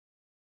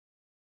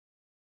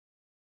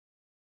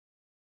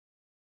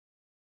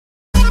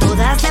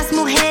todas las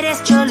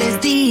mujeres yo les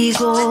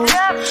digo,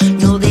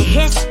 no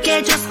dejes que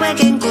ellos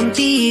jueguen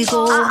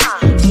contigo.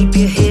 Keep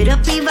your head up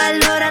y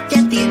valórate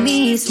a ti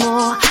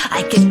mismo.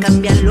 Hay que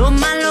cambiar lo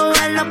malo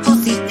a lo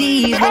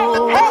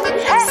positivo.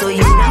 Soy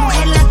una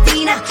mujer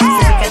latina,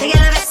 cerca de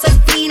la vez soy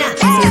fina.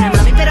 Soy una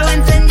mami pero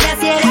encendida,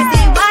 si eres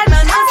igual,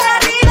 manos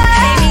arriba.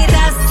 Hey, mi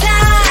raza,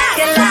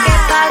 ¿qué es lo que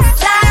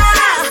pasa?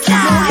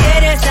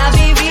 Mujeres a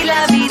vivir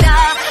la vida,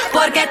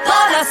 porque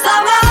todas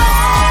somos.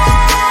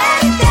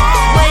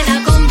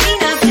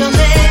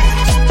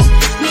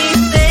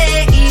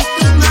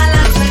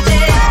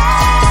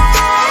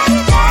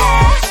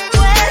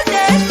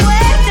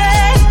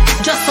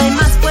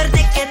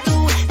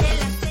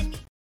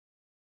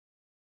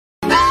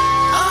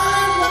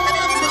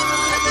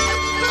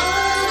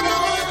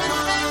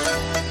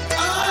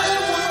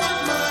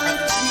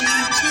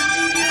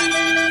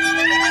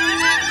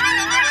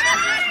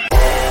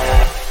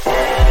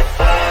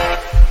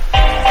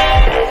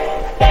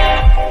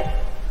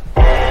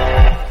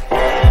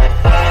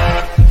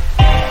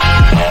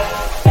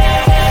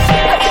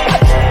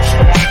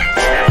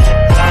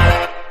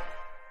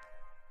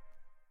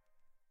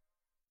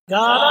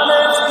 Cada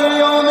vez que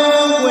yo me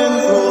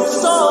encuentro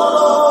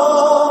solo,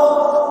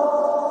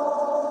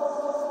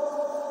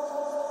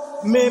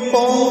 me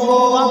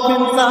pongo a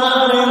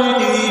pensar en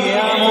ti,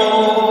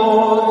 amor.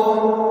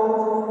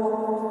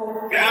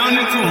 Down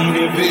into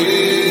me,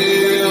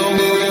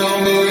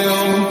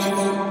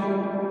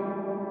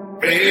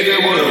 baby,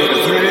 what a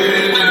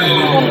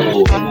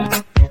thrill.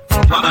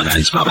 Mama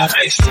nice, mama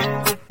nice.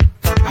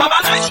 Mama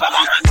nice,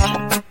 mama nice.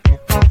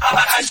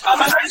 Mama nice,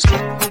 mama nice.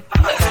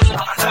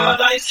 Mama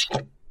nice.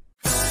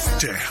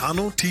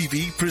 Tejano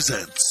TV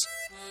presents.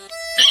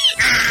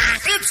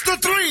 It's the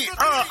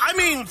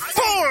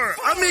 4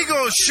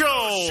 Amigos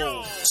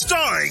show,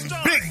 starring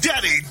Big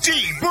Daddy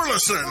D.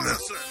 Burleson,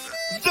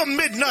 the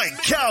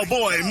Midnight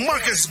Cowboy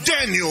Marcus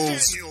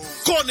Daniels,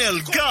 con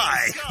el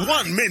Guy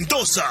Juan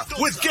Mendoza,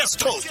 with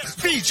guest host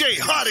BJ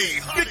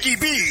Hottie Vicky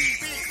B,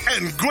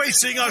 and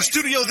gracing our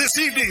studio this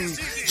evening,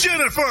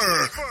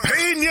 Jennifer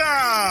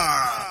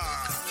Peña.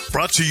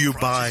 Brought to you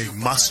by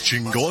Mas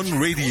Chingon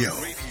Radio.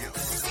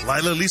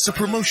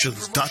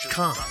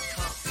 LilaLisaPromotions.com.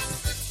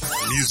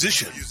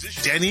 Musician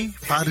Danny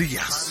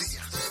Farias.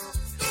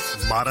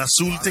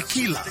 Marazul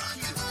Tequila.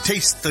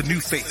 Taste the new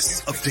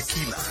face of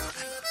tequila.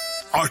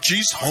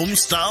 Archie's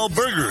Homestyle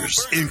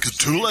Burgers in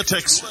Cotulla,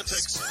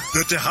 Texas.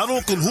 The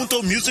Tejano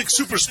Conjunto Music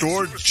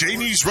Superstore,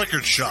 Janie's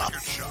Record Shop,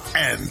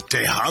 and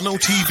Tejano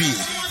TV.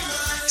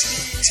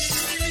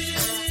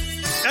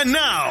 And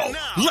now,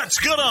 let's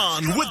get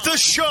on with the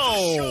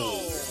show.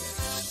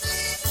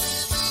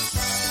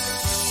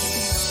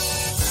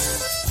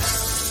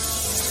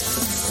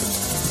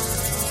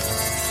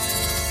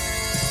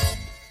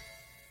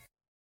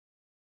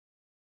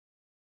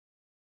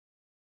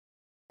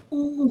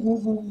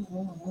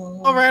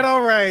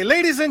 All right.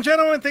 Ladies and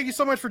gentlemen, thank you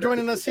so much for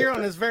joining us here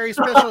on this very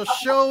special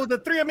show, the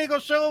Three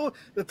Amigos show,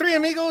 the Three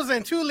Amigos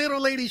and Two Little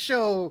Ladies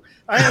show.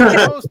 I am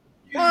your host,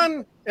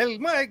 Juan, el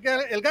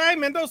Guy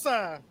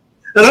Mendoza.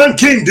 And I'm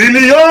King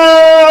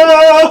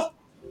Delio.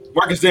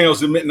 Marcus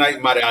Daniels, the Midnight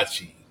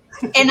Mariachi.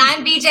 And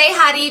I'm BJ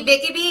Hottie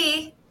Vicky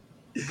B.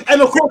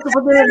 And of course,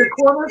 over there in the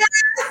corner.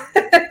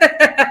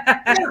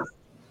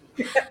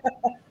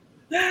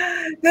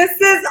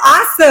 This is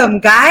awesome,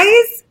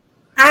 guys.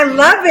 I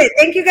love it.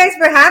 Thank you guys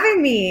for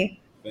having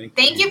me.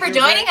 Thank you for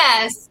joining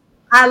us.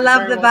 I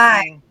love the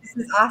vibe. This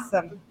is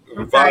awesome.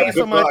 Thank you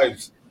so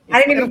much.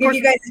 I didn't even give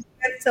you guys a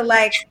chance to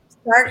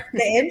start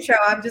the intro.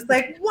 I'm just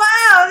like,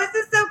 wow, this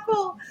is so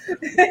cool.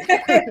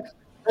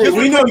 Hey,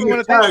 we know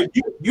you're tired.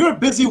 You're a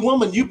busy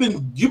woman. You've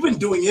been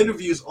doing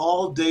interviews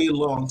all day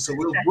long, so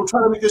we'll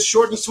try to make this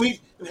short and sweet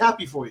and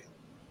happy for you.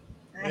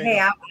 Hey,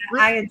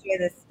 I enjoy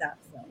this stuff.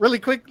 Really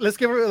quick, let's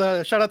give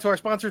a shout out to our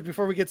sponsors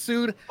before we get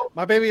sued.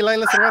 My baby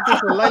Lila Cervantes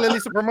for Lila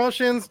Lisa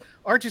Promotions,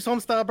 Archie's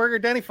Homestyle Burger,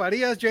 Danny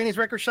Farias, Janie's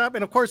Record Shop,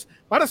 and of course,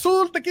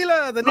 Marazul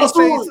Tequila, the new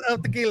face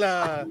of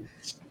tequila.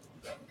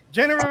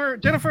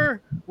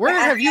 Jennifer, where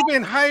have you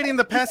been hiding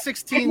the past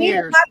 16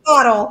 years? My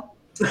bottle.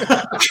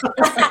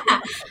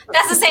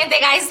 That's the same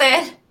thing I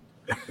said.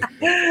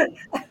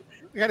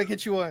 We got to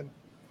get you on.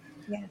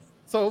 Yes.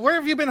 So where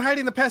have you been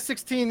hiding the past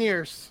 16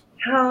 years?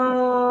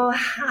 Oh,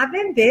 I've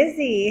been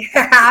busy.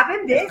 Bro.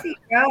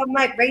 I'm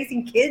like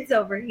raising kids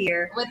over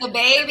here with the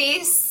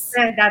babies.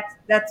 And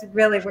that's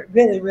really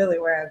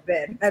where I've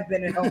been. I've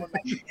been at home with my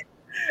kids.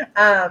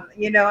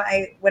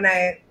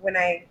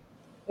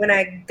 When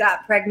I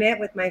got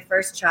pregnant with my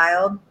first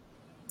child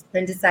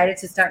and decided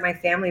to start my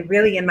family,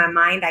 really in my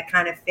mind, I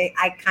kind of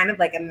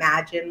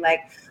imagined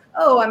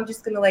oh, I'm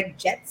just gonna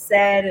jet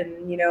set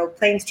and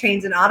planes,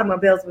 trains, and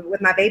automobiles with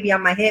my baby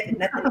on my hip, and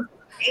nothing's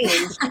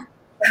changed.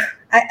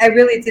 I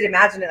really did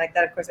imagine it like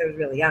that. Of course, I was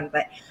really young,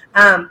 but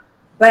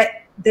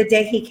the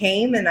day he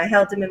came and I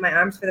held him in my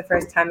arms for the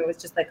first time, it was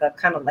just a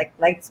kind of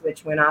light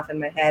switch went off in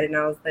my head, and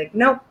I was like,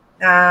 nope.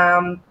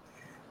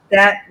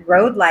 That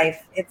road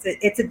life,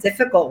 it's a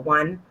difficult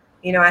one.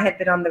 I had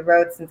been on the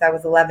road since I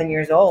was 11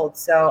 years old.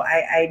 So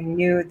I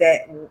knew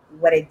that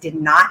what it did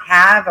not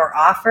have or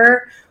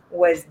offer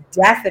was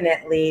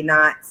definitely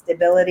not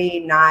stability,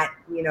 not,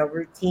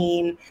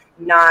 routine,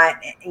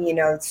 not,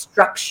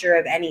 structure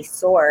of any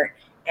sort.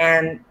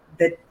 And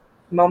the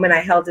moment I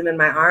held him in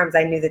my arms,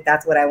 I knew that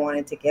that's what I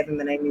wanted to give him.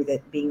 And I knew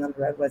that being on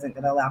the road wasn't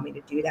going to allow me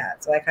to do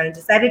that. So I kind of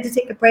decided to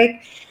take a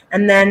break.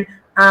 And then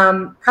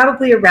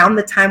probably around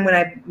the time when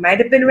I might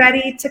have been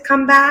ready to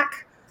come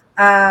back,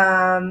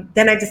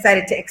 then I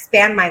decided to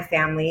expand my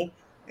family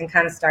and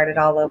kind of started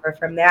all over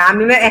from there. I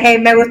mean, hey,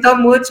 me gustó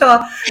mucho.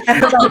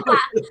 The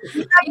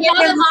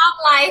mom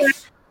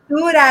life.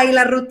 Y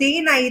la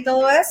rutina y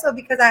todo eso,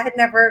 because I had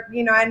never,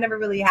 I never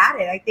really had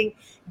it. I think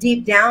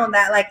deep down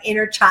that like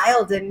inner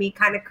child in me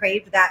kind of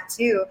craved that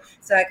too.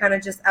 So I kind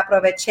of just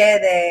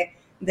aproveché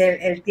del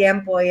el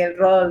tiempo y el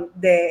rol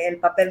el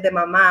papel de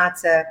mamá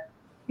to,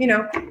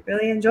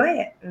 really enjoy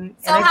it. And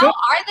how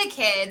are the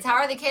kids? How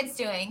are the kids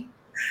doing?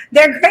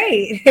 They're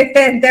great.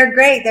 They're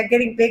great. They're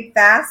getting big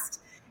fast,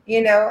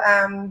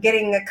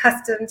 getting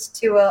accustomed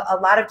to a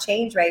lot of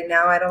change right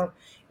now. I don't,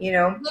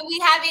 Will we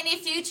have any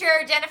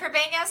future Jennifer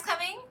Peñas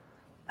coming?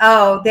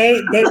 Oh, they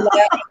love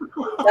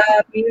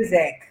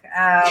music.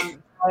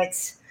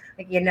 It's,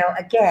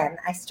 again,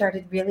 I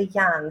started really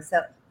young.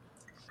 So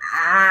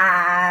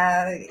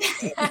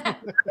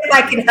if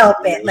I can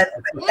help it, let's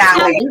put it that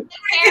way.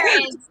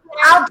 Parents,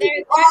 I'll do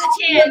there's all a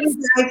chance.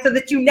 so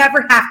that you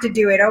never have to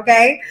do it,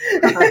 okay?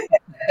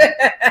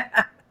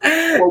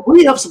 Well,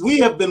 we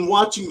have been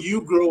watching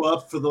you grow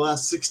up for the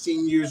last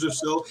 16 years or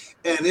so,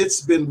 and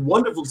it's been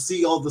wonderful to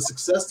see all the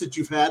success that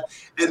you've had.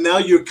 And now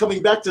you're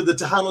coming back to the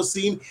Tejano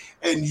scene,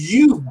 and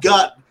you've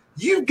got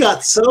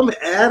some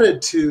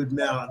attitude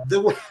now.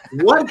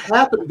 What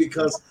happened?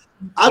 Because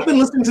I've been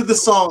listening to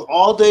this song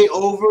all day,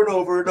 over and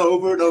over and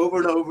over and over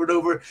and over and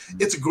over.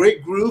 It's a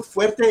great groove.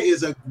 Fuerte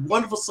is a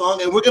wonderful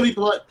song, and we're going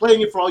to be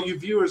playing it for all you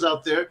viewers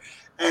out there,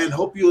 and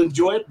hope you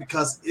enjoy it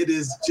because it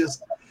is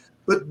just.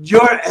 But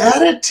your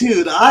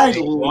attitude, I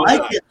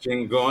like it.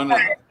 Chingona.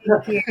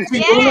 Yes,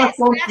 that's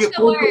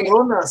the word.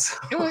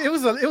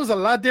 It was a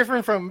lot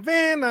different from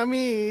Ven. I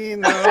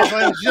mean,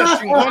 it's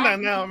just chingona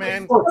now,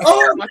 man.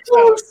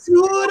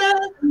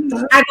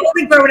 I've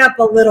only grown up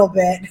a little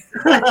bit.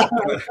 I'm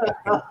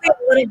a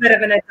little bit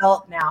of an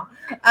adult now.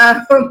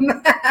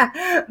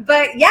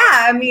 But yeah,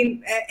 I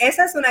mean,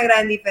 esa es una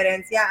gran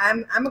diferencia.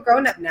 I'm a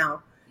grown up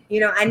now.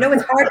 I know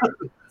it's hard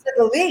to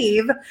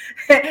believe,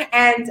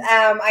 and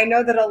I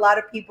know that a lot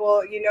of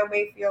people,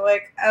 may feel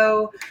like,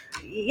 oh,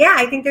 yeah,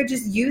 I think they're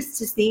just used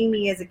to seeing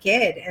me as a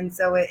kid, and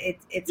so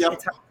it's hard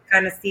to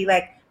kind of see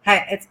like,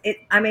 hey,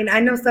 I mean, I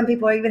know some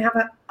people even have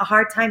a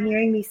hard time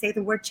hearing me say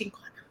the word chingona.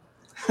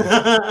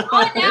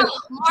 Oh no,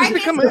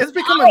 it's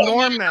become a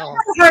norm now. I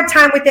have a hard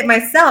time with it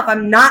myself.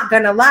 I'm not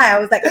gonna lie. I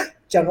was like,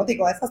 yo no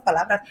digo esas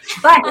palabras,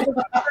 but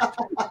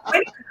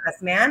point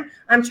across, man.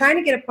 I'm trying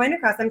to get a point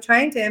across. I'm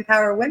trying to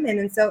empower women,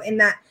 and so in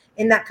that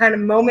kind of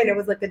moment, it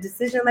was like a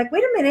decision. Like,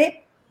 wait a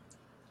minute,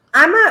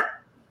 I'm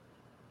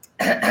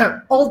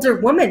a older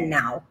woman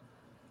now.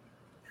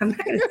 I'm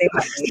not gonna say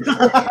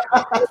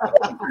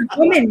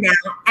woman now,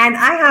 and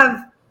I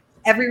have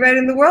every right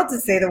in the world to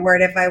say the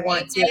word if I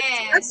want to.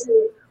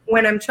 Especially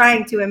when I'm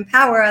trying to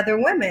empower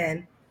other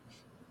women.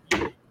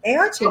 They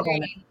are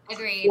children.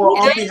 Agreed. Well,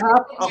 on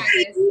behalf of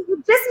it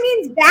just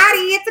means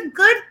baddie. It's a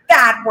good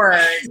bad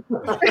word.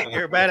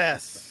 You're a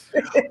badass.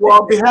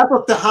 Well, on behalf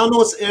of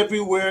Tejanos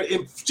everywhere,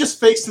 just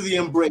face to the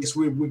embrace.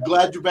 We're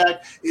glad you're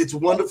back. It's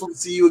wonderful to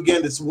see you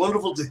again. It's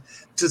wonderful to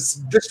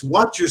just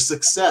watch your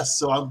success.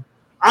 So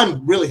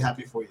I'm really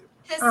happy for you.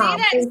 To see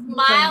that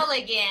smile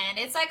again,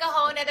 it's like a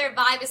whole nother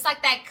vibe. It's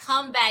like that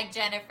comeback,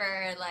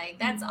 Jennifer. Like,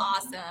 that's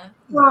awesome.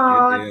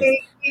 Oh,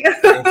 thank you.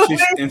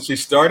 And she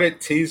started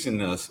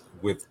teasing us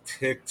with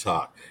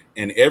TikTok.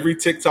 And every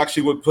TikTok she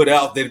would put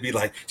out, they'd be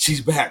like,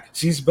 she's back,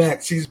 she's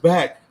back, she's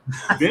back.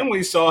 Then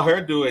we saw her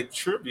do a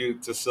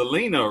tribute to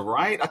Selena,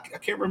 right? I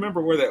can't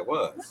remember where that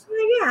was.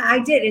 Yeah, I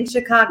did in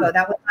Chicago.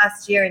 That was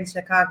last year in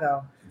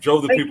Chicago.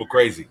 Drove the people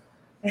crazy.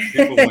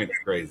 People went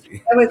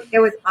crazy. It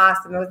was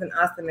awesome. It was an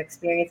awesome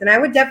experience, and I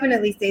would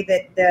definitely say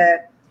that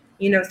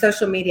the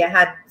social media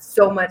had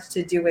so much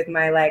to do with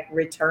my like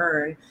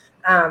return.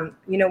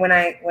 When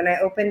I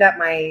opened up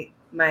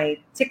my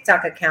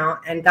TikTok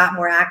account and got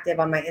more active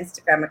on my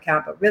Instagram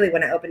account, but really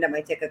when I opened up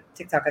my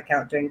TikTok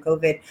account during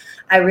COVID,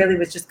 I really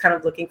was just kind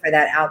of looking for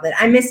that outlet.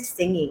 I missed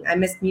singing. I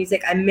missed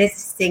music. I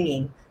missed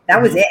singing. That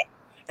was it.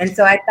 And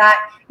so I thought,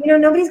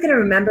 nobody's going to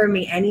remember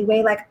me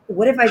anyway. Like,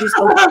 what if I just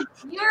open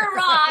You're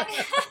wrong.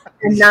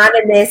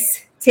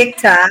 anonymous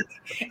TikTok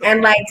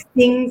and like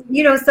sing,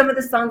 some of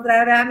the songs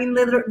that I mean,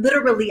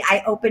 literally,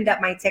 I opened up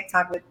my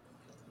TikTok with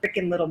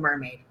freaking Little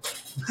Mermaid.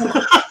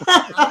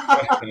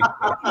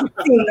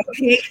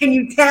 Okay, can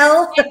you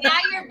tell? And now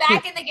you're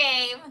back in the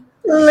game.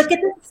 Look at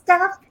this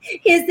stuff.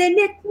 Isn't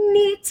it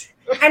neat?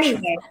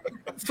 Anyway,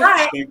 but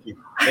Thank you.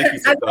 Thank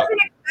you I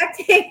wasn't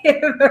expecting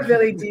a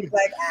really deep,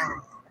 like,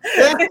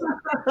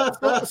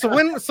 So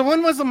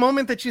when was the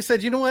moment that you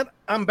said, you know what,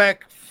 I'm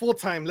back full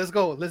time, let's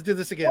go, let's do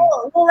this again?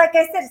 Well, like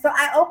I said, so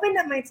I opened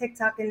up my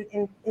TikTok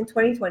in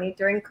 2020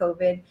 during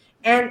COVID,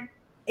 and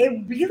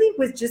it really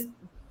was just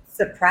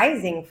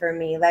surprising for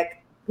me.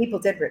 Like people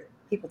did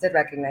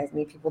recognize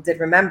me, people did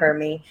remember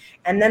me,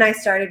 and then I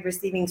started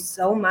receiving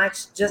so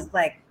much just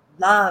like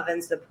love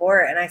and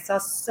support, and I saw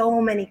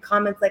so many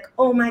comments like,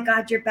 oh my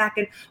God, you're back,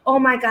 and oh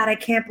my God, I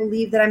can't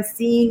believe that I'm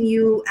seeing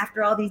you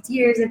after all these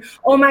years, and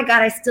oh my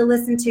God, I still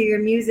listen to your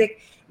music.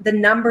 The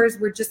numbers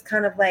were just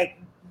kind of like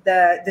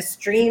the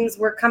streams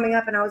were coming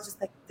up, and I was just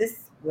like,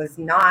 this was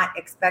not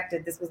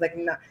expected. This was like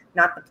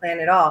not the plan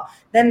at all.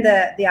 Then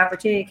the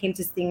opportunity came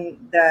to sing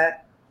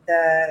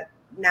the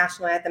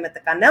national anthem at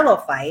the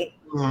Canelo fight.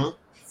 Mhm.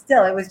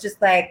 Still, it was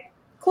just like,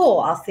 cool,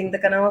 I'll sing the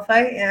Canelo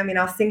fight. I mean,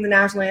 I'll sing the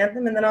national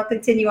anthem, and then I'll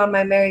continue on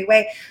my merry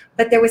way.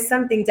 But there was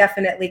something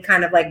definitely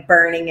kind of like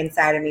burning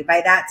inside of me.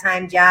 By that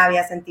time, ya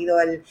había sentido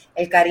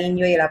el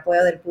cariño y el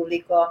apoyo del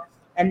público.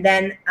 And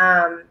then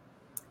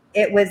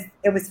it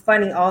was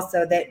funny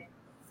also that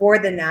for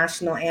the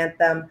national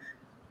anthem,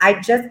 I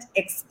just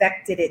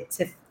expected it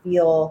to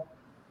feel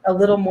a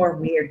little more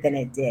weird than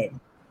it did,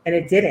 and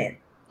it didn't.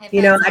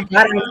 You know, I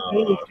got on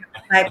stage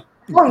like,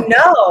 oh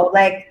no,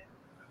 like,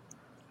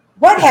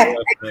 what have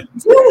I been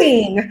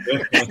doing?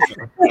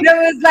 You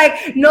know, it was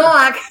like, no,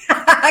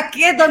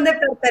 aquí es donde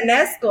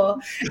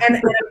pertenezco.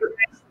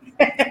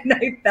 And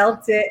I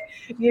felt it,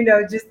 you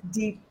know, just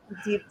deep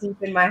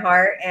in my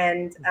heart.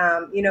 And,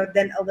 you know,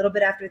 then a little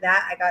bit after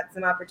that, I got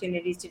some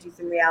opportunities to do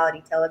some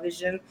reality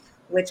television,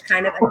 which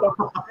kind of,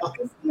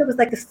 it was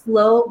like a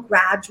slow,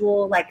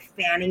 gradual, like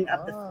fanning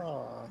of the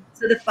flame.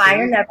 So the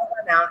fire never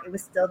went out. It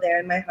was still there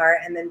in my heart.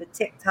 And then the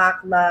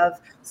TikTok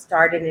love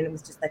started, and it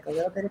was just like a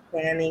little bit of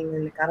fanning,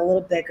 and it got a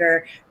little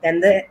bigger. Then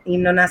the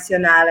Himno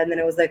Nacional, and then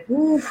it was like,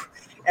 ooh.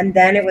 And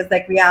then it was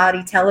like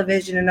reality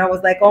television, and I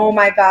was like, oh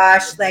my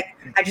gosh, like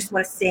I just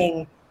want to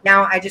sing.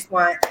 Now I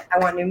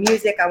want new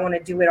music. I want to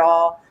do it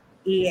all.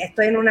 Y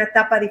estoy en una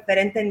etapa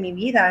diferente en mi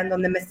vida, en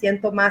donde me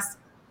siento más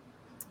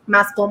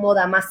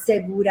cómoda, más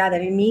segura de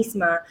mí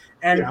misma,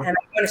 and I want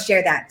to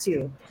share that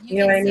too. You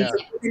know what I mean? So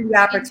the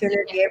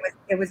opportunity,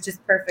 it was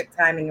just perfect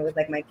timing. It was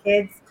like my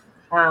kids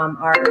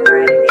are at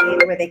an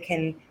age where they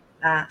can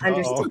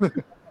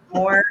understand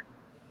more.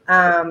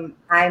 I'm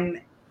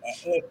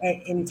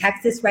in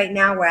Texas right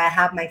now, where I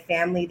have my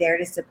family there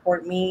to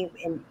support me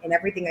in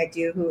everything I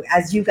do, who,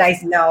 as you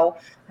guys know,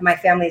 my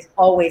family has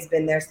always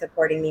been there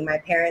supporting me. My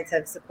parents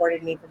have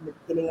supported me from the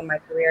beginning of my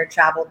career,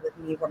 traveled with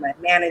me, were my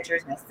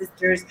managers, my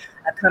sisters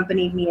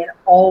accompanied me and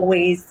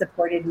always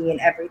supported me in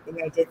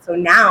everything I did. So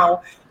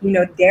now, you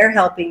know, they're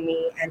helping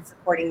me and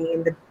supporting me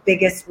in the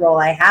biggest role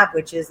I have,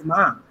 which is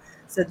mom.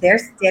 So they're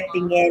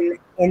stepping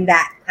in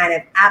that kind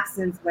of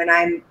absence when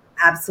I'm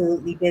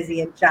absolutely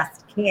busy and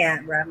just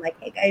can't, where I'm like,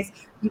 hey guys,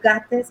 you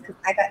got this, because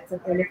I got some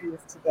interviews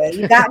today.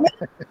 You got me?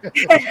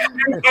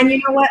 and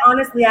you know what?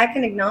 Honestly, I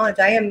can acknowledge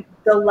I am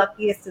the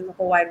luckiest in the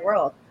whole wide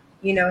world,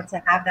 you know,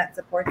 to have that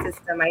support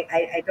system.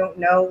 I don't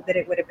know that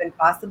it would have been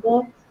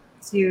possible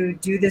to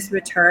do this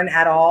return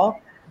at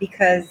all,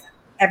 because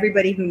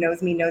everybody who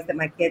knows me knows that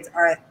my kids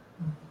are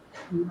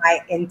my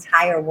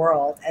entire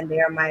world, and they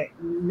are my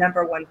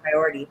number one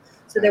priority.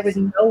 So there was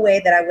no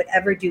way that I would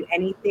ever do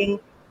anything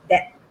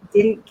that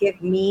didn't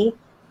give me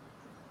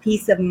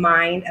peace of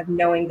mind of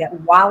knowing that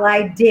while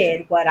I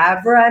did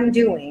whatever I'm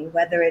doing,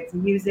 whether it's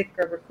music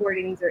or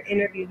recordings or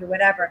interviews or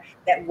whatever,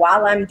 that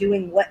while I'm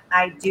doing what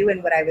I do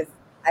and what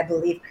I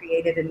believe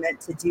created and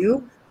meant to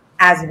do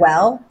as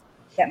well,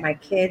 that my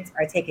kids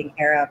are taken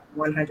care of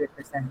 100%.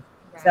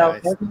 So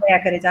there's no way I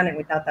could have done it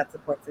without that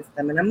support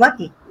system. And I'm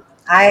lucky.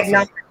 I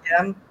acknowledge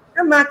it.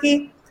 I'm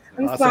lucky.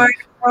 I'm smart.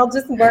 The world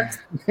just works.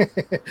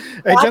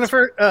 Hey,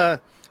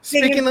 Jennifer,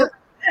 speaking of,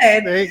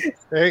 there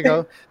you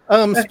go.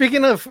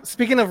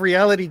 Speaking of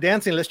reality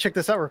dancing, let's check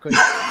this out real quick.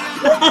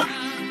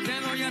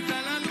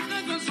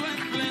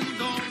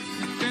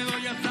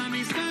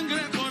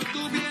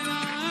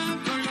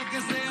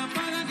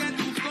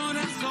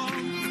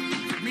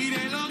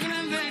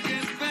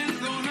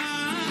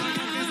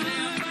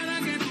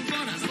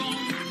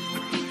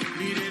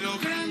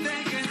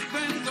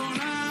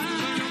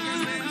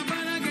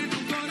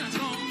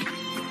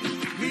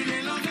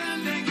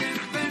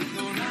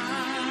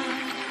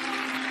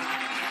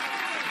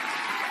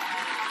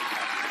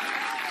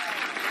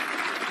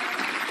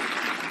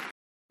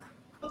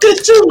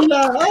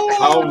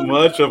 How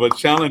much of a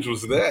challenge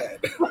was that?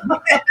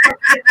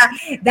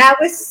 That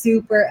was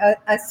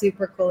a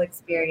super cool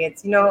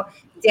experience. You know,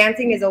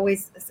 dancing is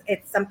always,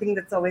 it's something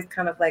that's always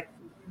kind of like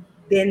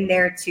been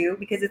there too,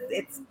 because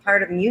it's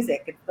part of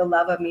music. It's the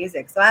love of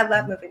music. So I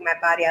love moving my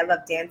body. I love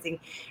dancing.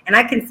 And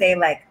I can say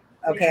like,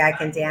 okay, I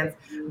can dance,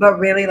 but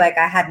really, like,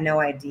 I had no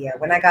idea.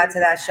 When I got to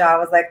that show, I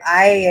was like,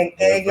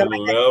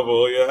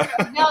 level, yeah.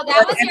 No,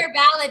 that was your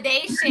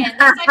validation.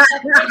 That's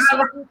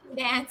like the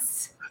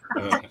dance.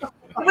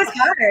 It was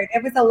hard.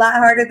 It was a lot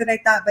harder than I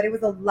thought, but it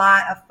was a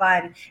lot of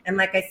fun. And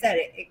like I said,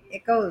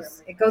 it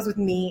goes with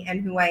me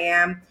and who I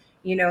am,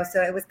 you know.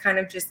 So it was kind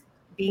of just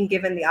being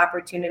given the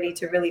opportunity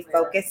to really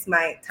focus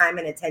my time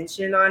and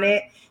attention on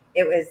it,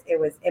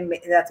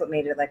 that's what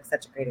made it like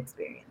such a great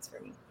experience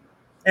for me.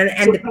 And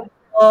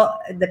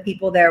the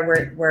people there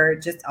were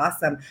just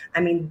awesome.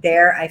 I mean,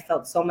 there I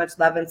felt so much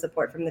love and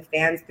support from the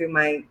fans through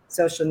my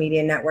social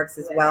media networks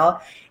as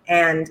well.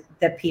 And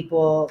the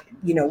people,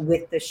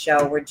 with the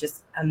show were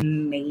just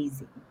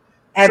amazing.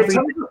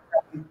 Everybody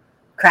from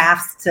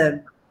crafts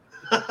to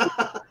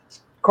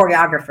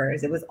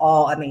choreographers. It was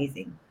all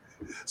amazing.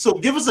 So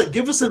give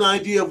us an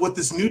idea of what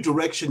this new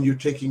direction you're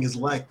taking is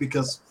like,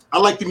 because I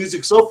like the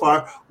music so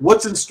far.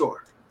 What's in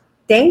store?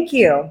 Thank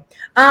you.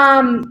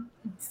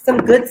 Some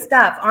good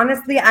stuff.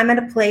 Honestly, I'm at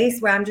a place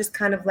where I'm just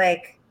kind of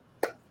like,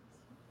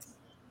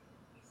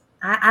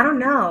 I don't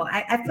know.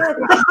 I feel like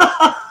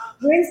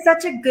we're in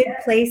such a good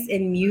place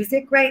in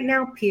music right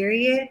now,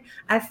 period.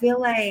 I feel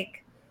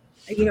like,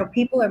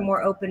 people are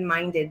more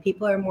open-minded.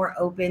 People are more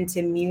open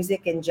to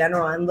music in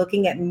general and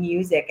looking at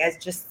music as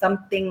just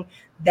something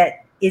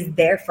that is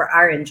there for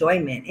our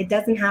enjoyment. It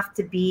doesn't have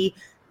to be,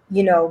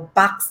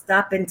 boxed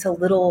up into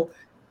little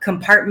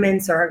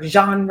compartments or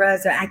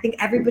genres. I think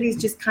everybody's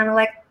just kind of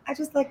like, I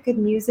just like good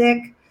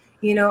music.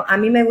 A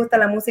mí me gusta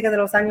la música de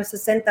los años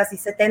 60s y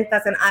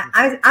 70s, and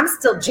I'm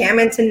still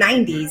jamming to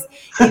 90s.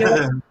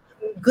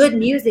 Good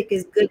music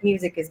is good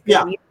music is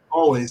good music.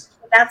 Always.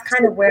 That's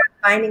kind of where I'm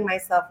finding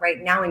myself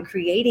right now in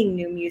creating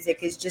new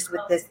music, is just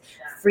with this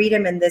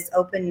freedom and this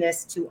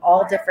openness to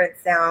all different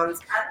sounds,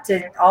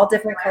 to all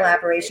different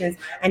collaborations,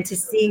 and to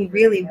seeing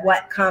really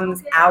what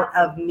comes out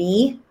of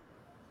me,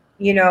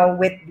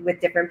 with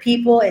different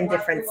people in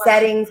different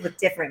settings, with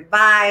different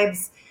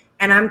vibes.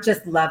 And I'm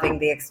just loving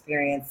the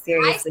experience.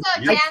 Seriously. I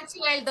still jam to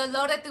El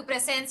Dolor de Tu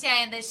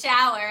Presencia in the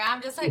shower.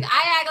 I'm just like,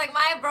 I act like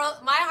my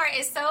heart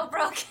is so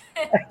broken.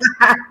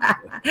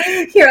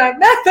 You're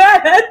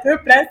like, tu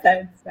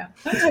presencia.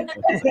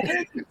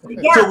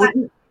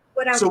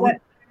 What I'm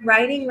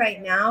writing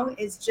right now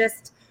is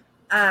just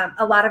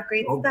a lot of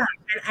great stuff.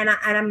 And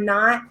I'm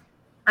not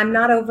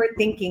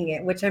overthinking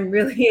it, which I'm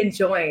really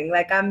enjoying.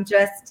 Like, I'm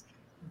just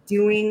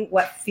doing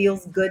what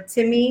feels good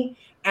to me.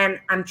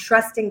 And I'm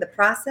trusting the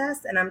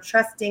process, and I'm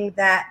trusting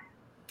that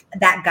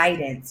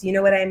guidance. You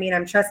know what I mean?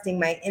 I'm trusting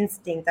my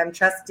instinct. I'm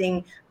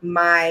trusting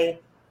my,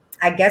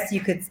 I guess you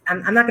could,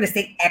 I'm not going to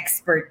say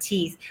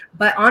expertise,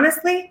 but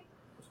honestly,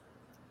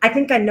 I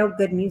think I know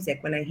good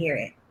music when I hear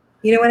it.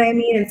 You know what I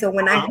mean? And so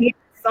when I hear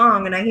a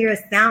song and I hear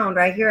a sound, or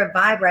I hear a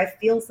vibe, or I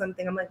feel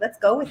something, I'm like, let's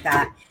go with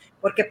that.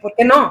 Porque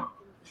no?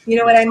 You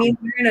know what I mean?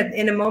 We're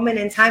in a moment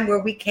in time where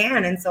we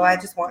can, and so I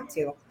just want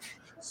to.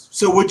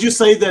 So would you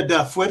say that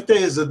Fuerte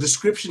is a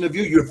description of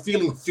you? You're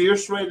feeling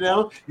fierce right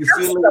now? You're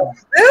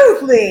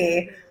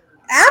feeling...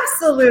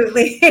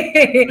 Absolutely.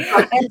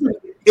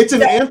 It's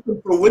an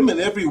anthem for women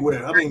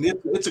everywhere. I mean,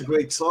 it's a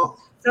great song.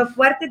 So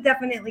Fuerte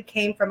definitely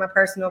came from a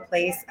personal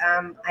place.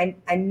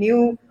 I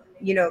knew,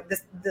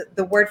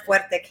 the word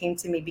fuerte came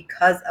to me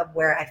because of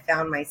where I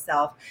found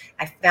myself.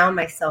 I found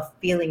myself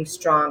feeling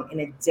strong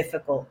in a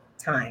difficult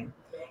time.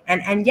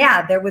 And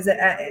yeah, there was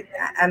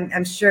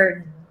I'm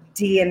sure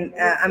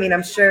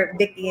I'm sure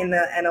Vicky and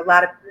a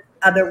lot of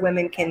other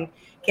women can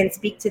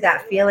speak to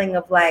that feeling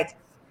of like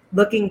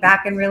looking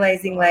back and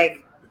realizing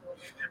like,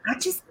 I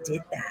just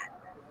did that.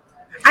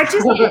 I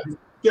just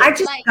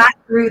got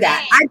through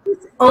that. I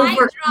just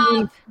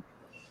overcame.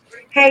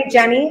 Hey,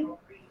 Jenny.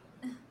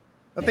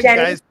 I think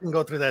guys can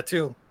go through that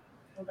too.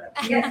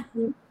 Yeah.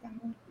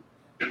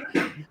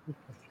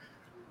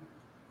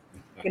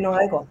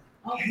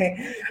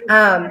 Okay.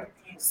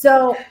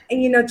 So,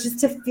 just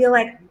to feel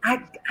like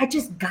I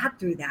just got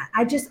through that.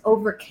 I just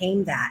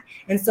overcame that.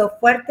 And so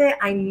Fuerte,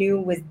 I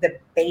knew, was the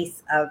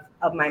base of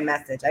my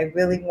message. I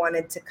really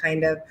wanted to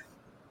kind of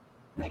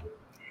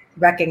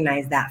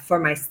recognize that for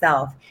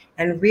myself.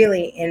 And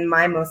really, in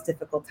my most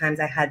difficult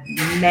times, I had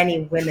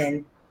many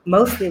women,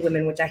 mostly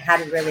women, which I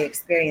hadn't really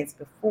experienced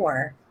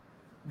before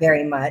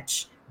very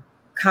much,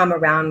 come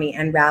around me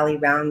and rally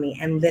around me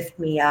and lift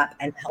me up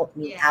and help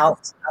me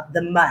out of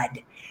the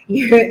mud.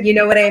 You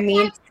know what I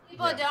mean?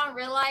 People don't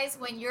realize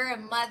when you're a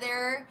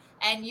mother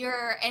and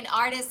you're an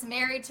artist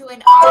married to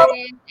an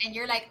artist and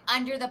you're like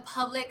under the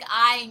public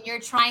eye and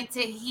you're trying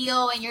to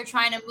heal and you're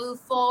trying to move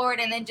forward,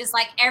 and then just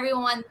like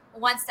everyone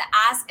wants to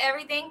ask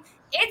everything,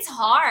 it's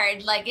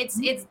hard. Like it's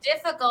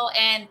difficult,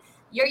 and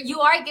you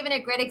are giving a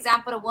great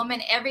example to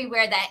women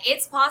everywhere that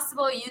it's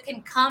possible. You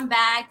can come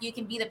back, you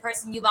can be the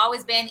person you've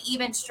always been,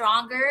 even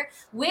stronger,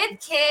 with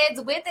kids,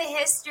 with a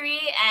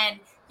history, and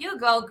you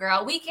go,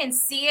 girl. We can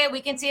see it. We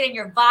can see it in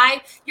your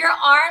vibe. Your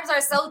arms are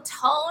so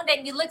toned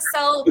and you look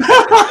so...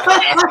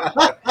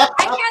 I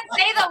can't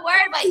say the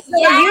word, but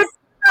yes.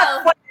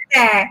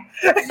 Yes.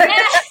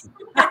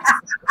 So,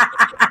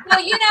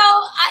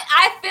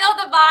 I feel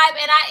the vibe,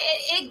 and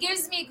it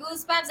gives me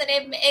goosebumps, and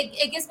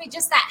it gives me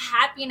just that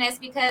happiness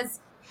because,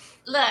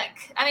 look,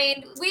 I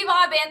mean, we've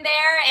all been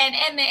there,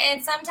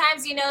 and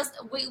sometimes,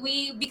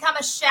 we become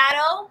a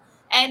shadow.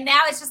 And now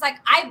it's just like,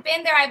 I've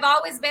been there. I've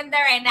always been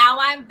there. And now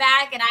I'm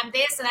back and I'm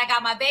this and I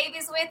got my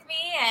babies with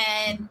me.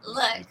 And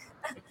look.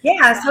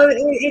 Yeah, so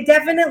it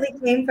definitely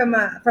came from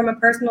a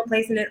personal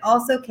place, and it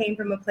also came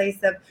from a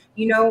place of,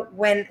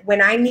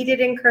 when I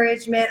needed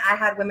encouragement, I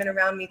had women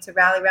around me to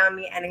rally around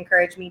me and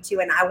encourage me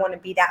too, and I want to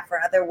be that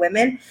for other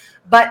women.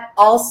 But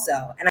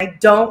also, and I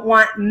don't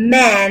want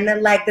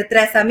men like the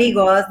three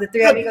amigos.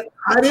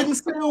 I didn't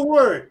say a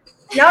word.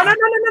 No.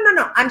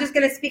 I'm just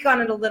going to speak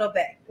on it a little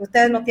bit.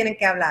 Ustedes no tienen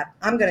que hablar.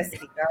 I'm going to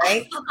speak, all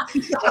right?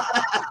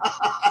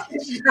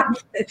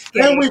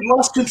 And we've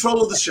lost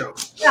control of the show.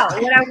 No,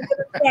 what I was going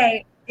to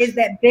say is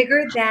that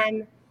bigger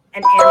than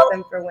an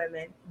anthem for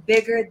women,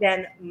 bigger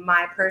than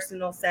my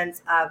personal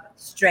sense of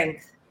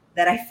strength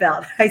that I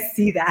felt, I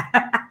see that.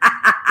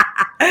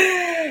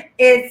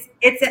 It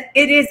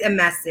is a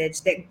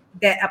message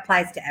that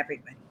applies to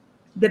everybody.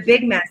 The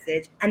big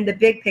message and the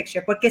big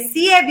picture, porque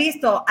sí he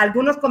visto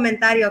algunos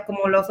comentarios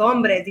como los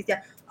hombres dicen,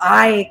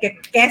 ay, ¿qué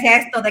es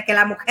esto de que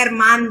la mujer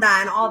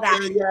manda and all that?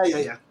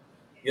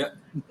 Yeah.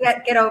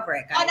 Get over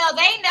it, guys. Oh no,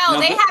 they know.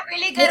 They have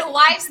really good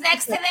wives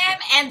next to them,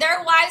 and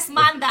their wives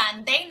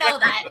mandan. They know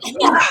that.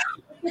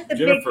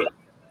 Jennifer.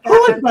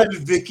 Who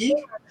invited Vicky?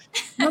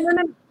 No.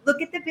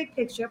 Look at the big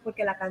picture,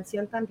 porque la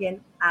canción también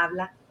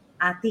habla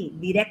a ti,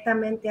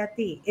 directamente a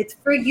ti. It's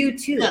for you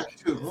too. Yeah,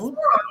 true.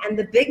 And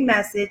the big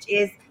message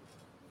is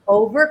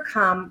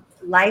overcome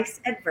life's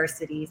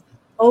adversities,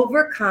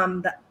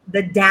 overcome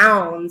the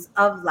downs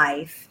of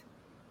life,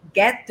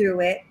 get through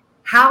it.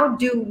 How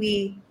do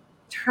we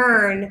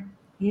turn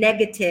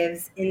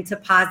negatives into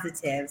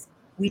positives?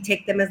 We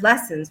take them as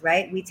lessons,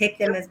 right? We take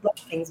them as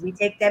blessings. We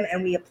take them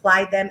and we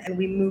apply them and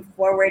we move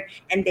forward,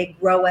 and they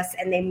grow us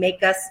and they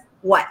make us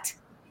what?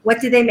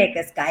 What do they make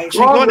us, guys?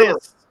 Stronger.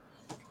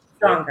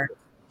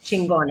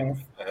 Chingones.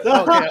 Okay,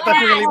 I thought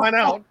you really went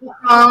out.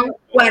 Strong,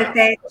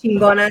 fuerte,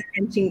 chingonas,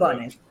 and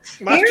chingones.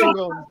 Más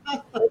chingón.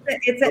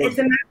 It's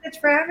a message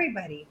for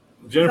everybody.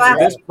 Jennifer,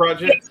 this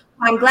project.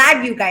 I'm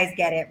glad you guys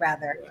get it,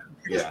 rather.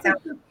 Yeah.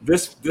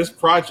 This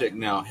project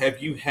now,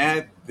 have you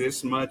had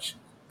this much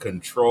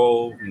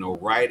control,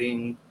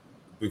 writing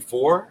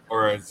before,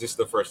 or is this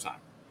the first time?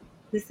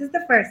 This is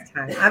the first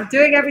time. I'm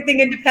doing everything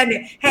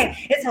independent. Hey,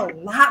 it's a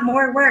lot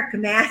more work,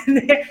 man.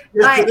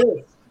 But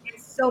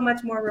it's so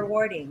much more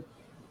rewarding.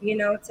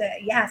 It's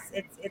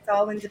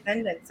all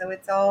independent. So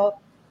it's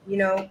all,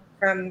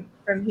 from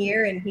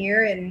here and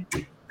here and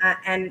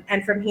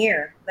from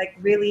here. Like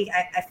really,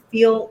 I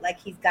feel like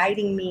he's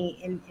guiding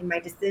me in my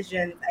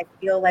decisions. I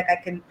feel like I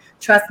can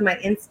trust my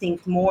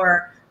instinct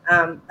more,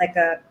 as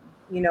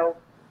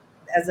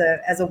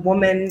a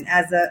woman,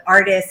 as an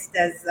artist,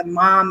 as a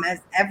mom,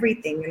 as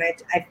everything. And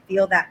I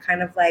feel that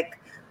kind of like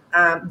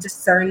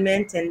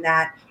discernment and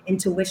that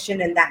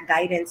intuition and that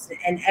guidance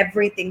and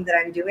everything that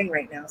I'm doing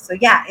right now. So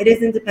yeah, it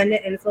is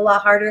independent and it's a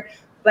lot harder,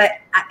 but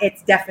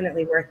it's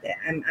definitely worth it.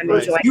 I'm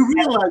enjoying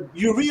it.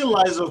 You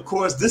realize, of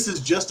course, this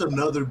is just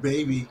another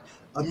baby.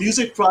 A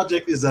music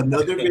project is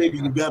another baby.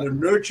 You got to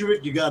nurture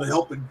it. You got to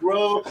help it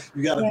grow.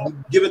 You got to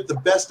give it the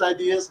best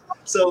ideas.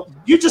 So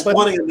you're just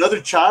wanting another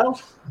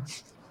child?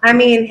 I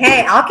mean,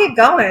 hey, I'll keep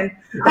going.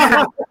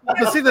 But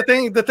see, the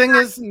thing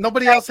is,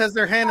 nobody else has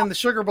their hand in the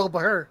sugar bowl but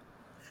her.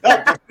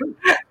 A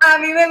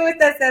mí me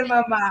gusta ser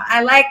mamá.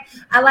 I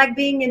like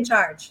being in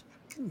charge.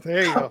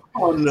 There you go.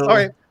 Oh no. All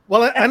right.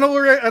 Well, I know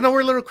we're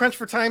a little crunched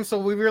for time, so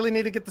we really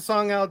need to get the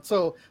song out.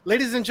 So,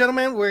 ladies and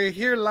gentlemen, we're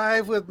here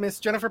live with Miss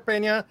Jennifer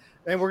Peña,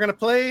 and we're gonna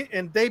play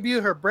and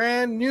debut her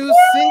brand new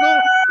single.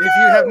 If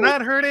you have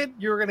not heard it,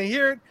 you're gonna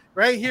hear it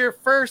right here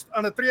first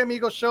on the Three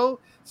Amigos show.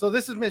 So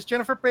this is Miss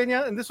Jennifer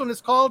Peña, and this one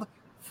is called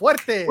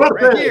Fuerte,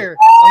 right here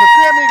on the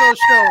Three Amigos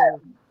show.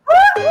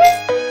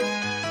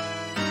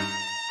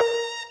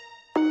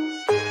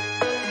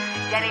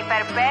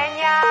 Jennifer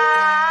Peña.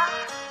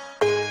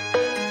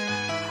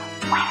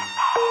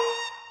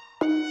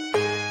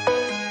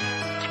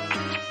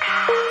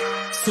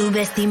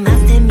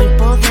 Subestimaste mi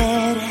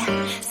poder,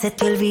 se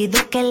te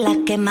olvidó que la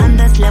que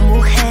manda es la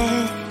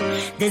mujer.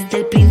 Desde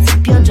el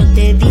principio yo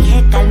te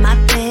dije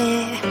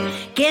cálmate,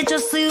 que yo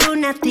soy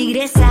una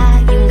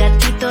tigresa y un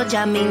gatito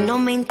ya a mí no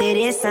me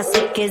interesa.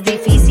 Sé que es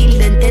difícil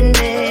de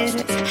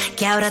entender,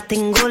 que ahora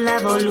tengo la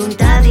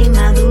voluntad y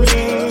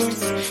madurez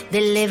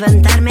de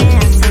levantarme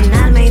a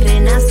sanarme y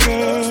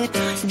renacer.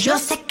 Yo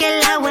sé que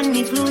el agua en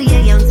mí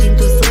fluye y aun sin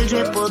tu sol yo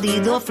he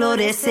podido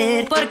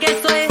florecer, porque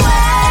soy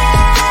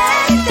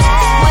fuerte,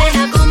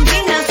 buena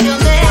combinación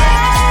de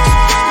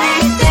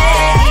fuerte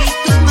y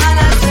tu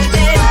mala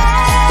suerte.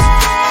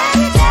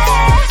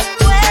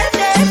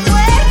 Fuerte,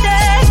 fuerte,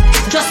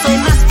 yo soy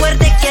más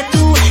fuerte que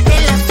tú. De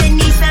las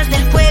cenizas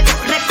del fuego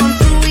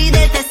reconstruí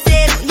desde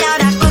cero y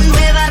ahora con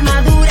nueva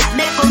armadura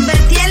me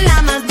convertí en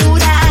la más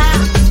dura.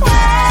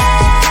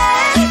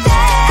 Fuerte,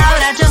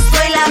 ahora yo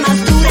soy la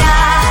más dura.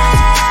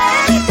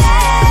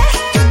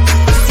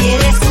 Si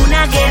eres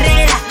una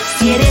guerrera,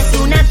 si eres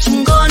una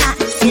chingona,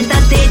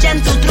 siéntate ya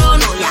en tu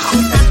trono y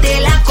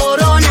ajustate la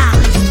corona.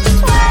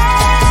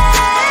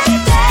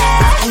 Fuerte,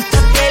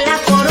 ajustate la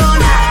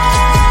corona.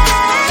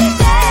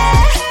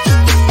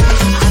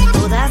 A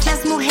todas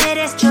las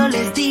mujeres yo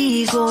les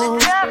digo,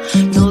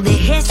 no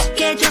dejes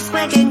que ellos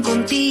jueguen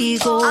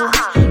contigo.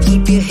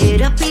 Keep your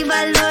head up y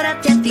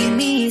valórate a ti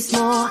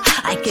mismo.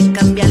 Hay que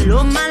cambiar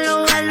lo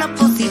malo a lo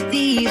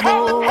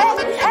positivo.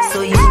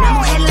 Soy una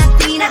mujer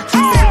latina,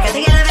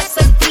 acércate que la ves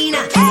soltina.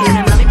 Soy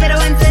una mami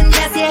pero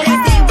encendida, si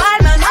eres igual,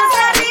 manos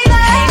arriba.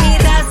 Hey, mi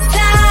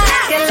raza,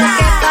 ¿qué es lo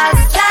que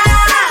pasa?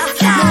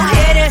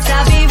 Mujeres a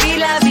vivir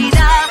la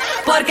vida,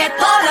 porque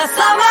todas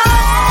somos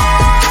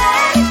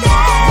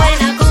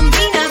buena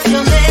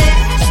combinación de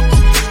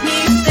mi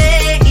fe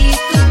y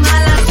tu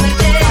mala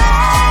suerte.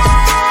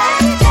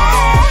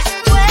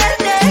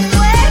 Fuerte,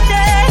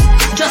 fuerte.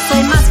 Yo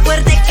soy más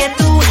fuerte que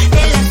tú.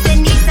 De las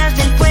cenizas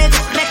del fuego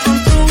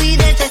reconstruí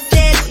desde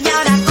cero. Y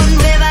ahora con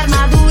nueva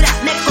armadura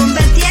me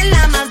convertí en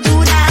la más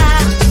dura.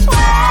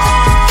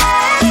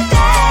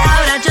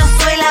 Ahora yo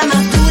soy la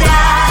más dura.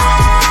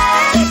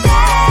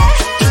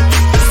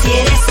 Si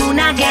eres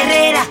una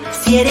guerrera,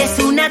 si eres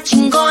una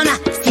chingona,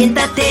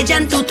 siéntate ya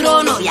en tu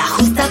trono y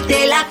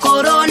ajustate la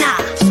corona.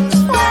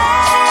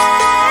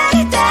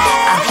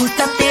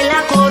 Ajustate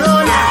la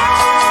corona.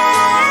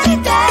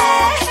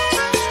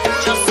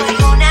 Yo soy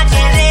una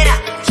guerrera,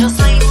 yo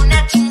soy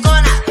una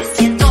chingona. Me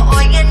siento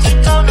hoy en mi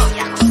trono y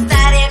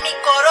ajustaré mi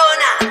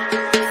corona.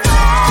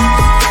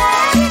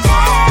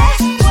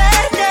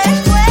 Fuerte,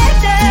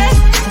 fuerte.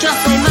 Yo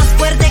soy más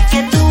fuerte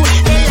que tú.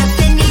 De las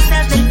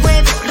cenizas del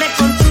fuego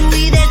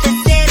reconstruí desde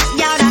cero. Y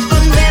ahora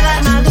con nueva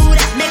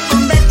armadura me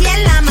convertí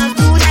en la más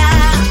dura.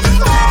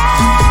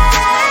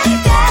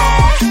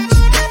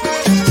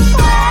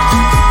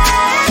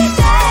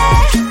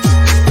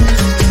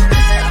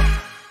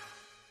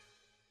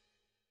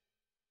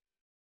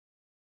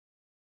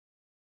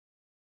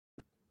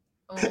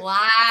 And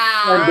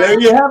Wow. there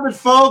you have it,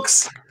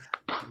 folks.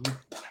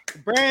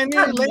 Brand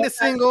new latest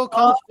single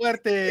called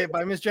Fuerte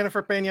by Miss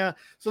Jennifer Peña.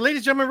 So, ladies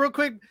and gentlemen, real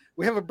quick,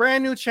 we have a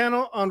brand new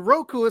channel on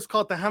Roku. It's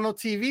called Tejano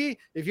TV.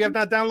 If you have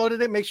not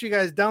downloaded it, make sure you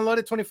guys download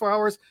it. 24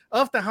 hours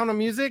of Tejano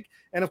music.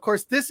 And of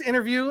course, this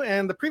interview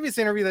and the previous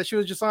interview that she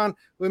was just on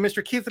with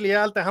Mr. Keith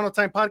Leal, Tejano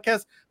Time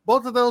Podcast,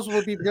 both of those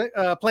will be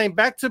playing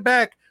back to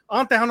back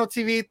on Tejano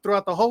TV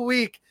throughout the whole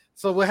week.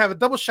 So we'll have a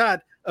double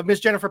shot of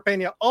Miss Jennifer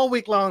Peña all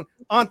week long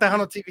on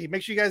Tejano TV.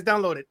 Make sure you guys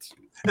download it.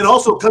 And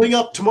also coming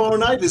up tomorrow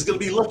night is going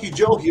to be Lucky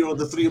Joe here on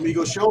the Three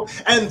Amigos show.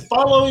 And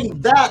following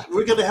that,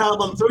 we're going to have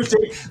on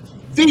Thursday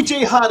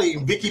VJ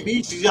Hottie, Vicky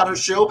B. She's got her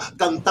show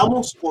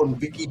Cantamos con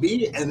Vicky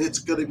B, and it's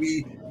going to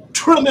be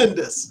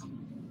tremendous.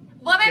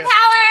 Woman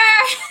power.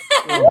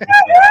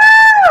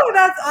 Woo!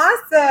 That's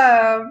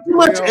awesome. Too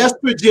much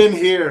estrogen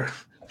here.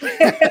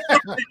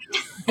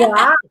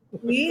 Wow,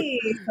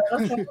 please.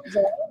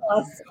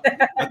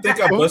 I think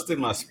I busted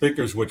my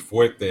speakers with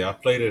Fuerte. I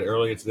played it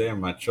earlier today in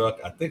my truck.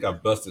 I think I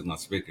busted my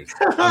speakers.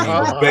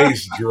 I mean, the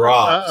bass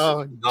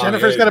drops.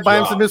 Jennifer's got to buy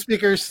him some new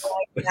speakers.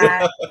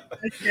 No,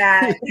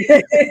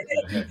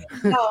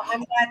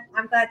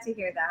 I'm glad to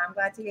hear that. I'm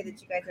glad to hear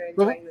that you guys are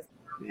enjoying this.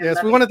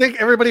 Yes, we want to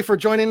thank everybody for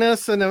joining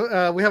us, and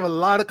we have a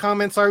lot of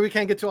comments. Sorry, we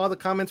can't get to all the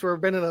comments. We're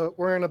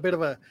in a bit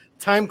of a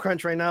time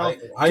crunch right now.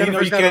 How you know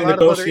you can't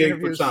negotiate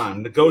for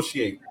time?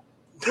 Negotiate.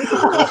 A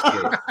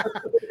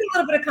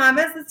little bit of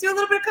comments. Let's do a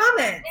little bit of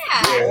comments.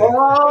 Yeah.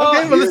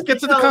 Okay, well, let's get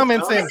to the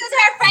comments. This is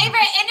her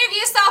favorite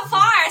interview so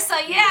far. So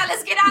yeah,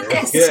 let's get on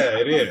this. Yeah,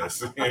 it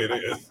is. It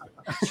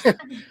is.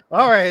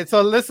 All right,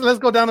 so let's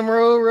go down the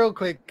road real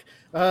quick.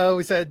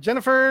 We said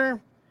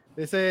Jennifer.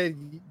 They said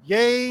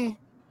yay.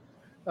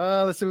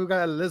 Let's see, we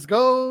got let's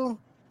go.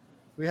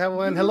 We have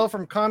one. Hello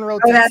from Conroe,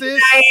 That's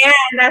Texas. Diane.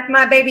 That's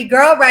my baby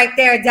girl right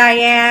there,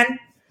 Diane.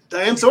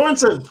 Diane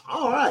Sorensen.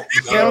 All right.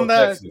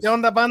 ¿Qué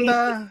onda,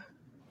 banda?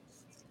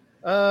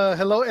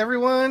 Hello,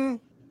 everyone.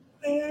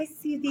 Hey, I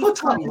see these.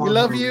 We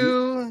love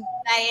you.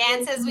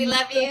 Diane says we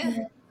love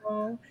you.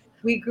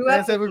 We grew Diane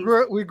up. said we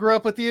grew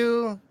up with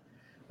you.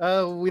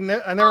 I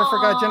never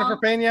forgot Jennifer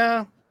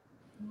Peña.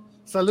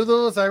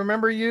 Saludos, I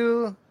remember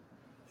you.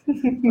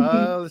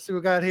 Let's see what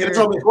we got here. Eres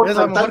la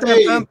mejor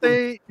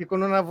cantante y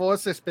con una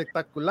voz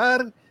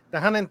espectacular.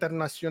 Tejana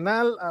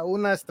internacional a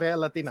una estrella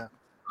latina.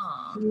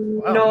 Wow,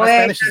 Noé, my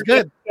Spanish is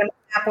good. me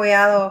ha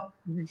apoyado.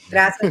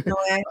 Gracias,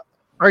 Noé.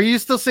 Are you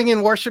still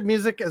singing worship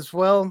music as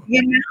well?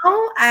 You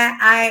know,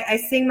 I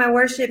sing my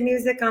worship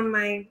music on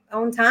my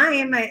own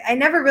time. I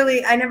never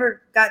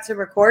got to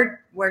record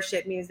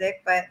worship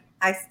music, but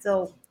I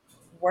still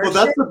worship.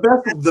 Well,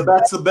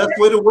 that's the best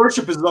way to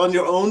worship is on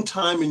your own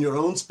time in your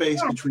own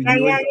space between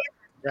you and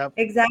Yep.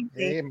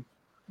 Exactly.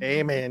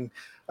 Amen.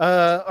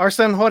 Our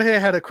son Jorge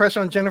had a crush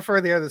on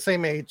Jennifer. They are the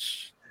same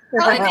age. Oh,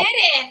 I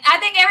didn't. I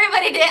think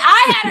everybody did.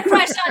 I had a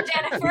crush on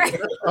Jennifer.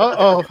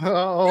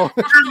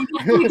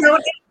 You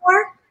don't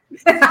anymore?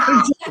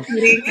 I'm just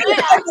kidding.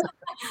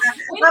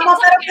 I'm a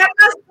better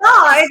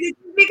Is it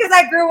because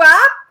I grew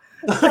up?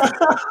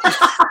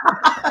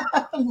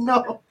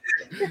 No.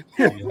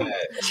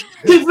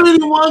 Keep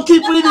reading, Juan.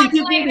 Keep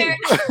reading.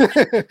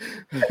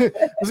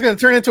 This is going to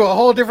turn into a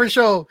whole different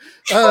show.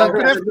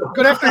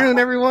 Good afternoon,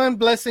 everyone.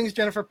 Blessings,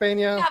 Jennifer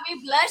Peña. I'll be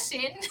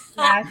blushing.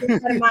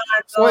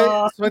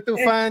 Soy tu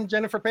fan,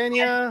 Jennifer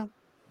Peña.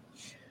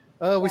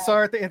 We saw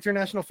her at the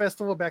International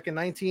Festival back in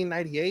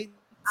 1998.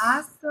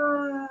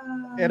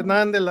 Awesome.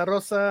 Hernan de la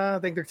Rosa.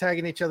 I think they're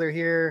tagging each other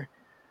here.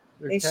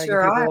 They're They tagging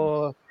sure are.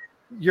 people.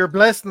 You're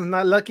blessed and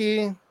not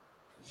lucky.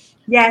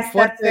 Yes,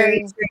 that's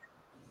very Fuerte. true.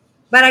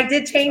 But I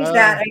did change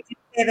that. I did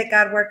say that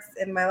God works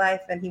in my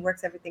life and he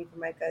works everything for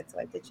my good. So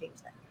I did change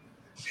that.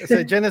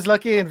 So Jen is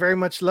lucky and very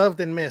much loved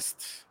and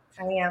missed.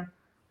 I am.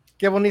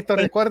 Qué bonito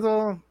Thank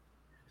recuerdo.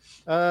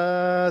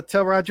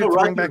 Tell Roger to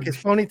bring back his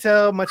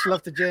ponytail. Much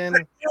love to Jen.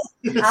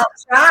 I'll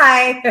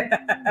try.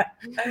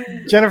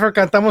 Jennifer,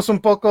 cantamos un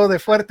poco de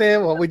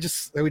Fuerte. Well, we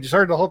just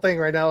heard the whole thing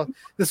right now.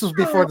 This was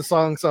before the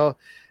song. So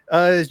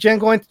is Jen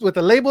going with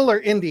the label or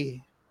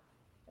indie?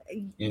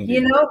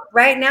 You know,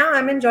 right now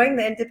I'm enjoying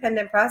the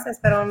independent process,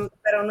 pero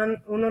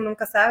uno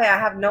nunca sabe. I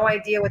have no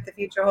idea what the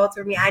future holds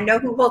for me. I know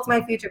who holds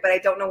my future, but I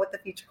don't know what the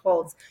future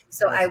holds.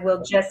 So I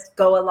will just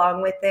go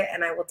along with it,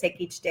 and I will take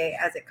each day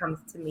as it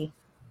comes to me.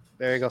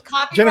 There you go.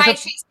 Copyright, Jennifer,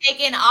 she's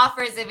taking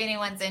offers if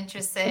anyone's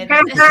interested.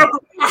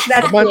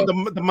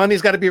 the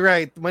money's got to be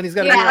right. The money's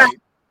got to be right.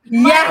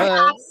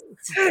 Yes.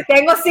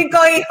 Tengo 5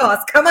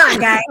 hijos. Come on,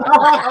 guys.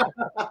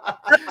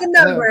 Up the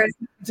numbers.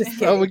 Just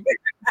kidding.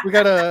 We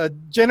got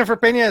Jennifer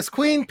Peña as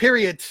queen,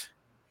 period.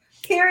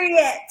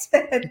 Period.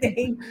 Thank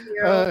you.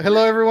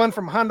 Hello, everyone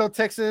from Hondo,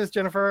 Texas.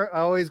 Jennifer, I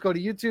always go to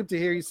YouTube to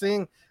hear you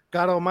sing.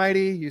 God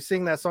Almighty, you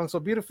sing that song so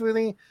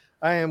beautifully.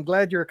 I am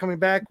glad you're coming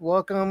back.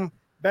 Welcome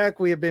back.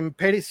 We have been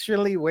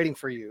patiently waiting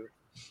for you.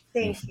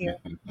 Thank you.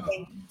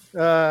 Thank you.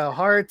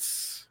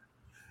 Hearts,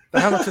 the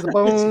hammer to the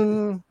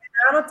bone.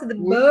 To the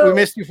bone. We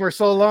missed you for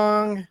so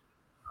long.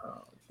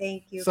 Oh,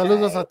 thank you.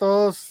 Saludos guys. a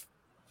todos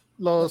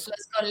los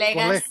Los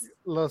colegas.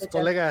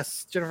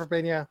 colegas. Jennifer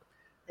Peña.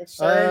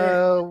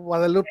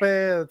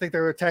 Guadalupe, I think they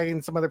were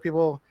tagging some other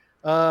people.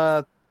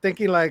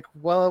 Thinking like,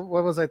 well,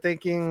 what was I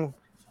thinking?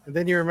 And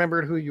then you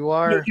remembered who you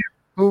are.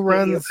 Who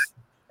runs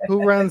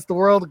the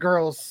world?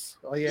 Girls.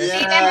 Oh yeah.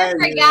 She never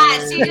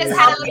forgot. She just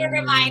had a little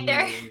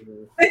reminder.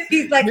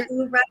 He's like,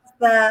 who runs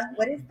the,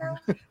 what is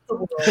that? The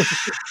world.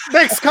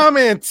 Next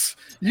comment.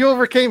 You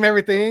overcame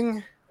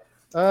everything.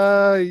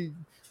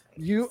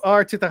 You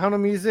are to Tejano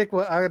Music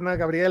with Ana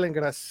Gabriel and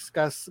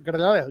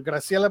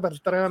Graciela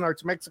Beltran,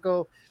 Arts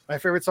Mexico. My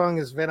favorite song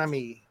is Ven a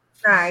mí.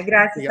 Ay,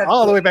 gracias. Yeah,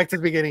 all the way back to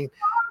the beginning.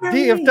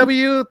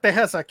 DFW,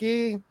 Tejas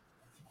aquí.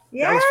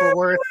 Yes, Fort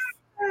Worth.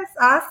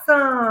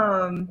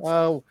 Awesome.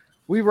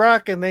 We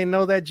rock, and they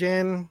know that,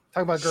 Jen.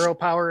 Talk about girl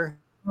power.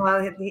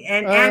 Well,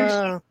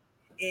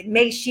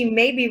 she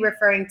may be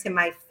referring to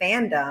my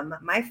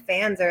fandom. My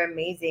fans are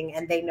amazing,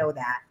 and they know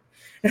that.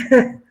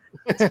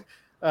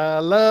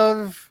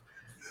 Love,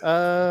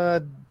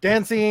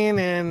 dancing,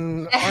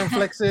 and arm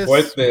flexes.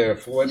 Look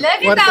at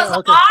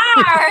those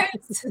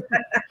arms.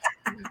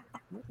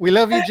 We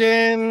love you,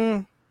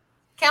 Jen.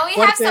 Can we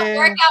have some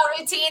workout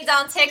routines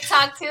on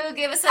TikTok too?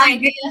 Give us an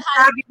idea.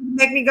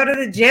 Make me go to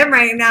the gym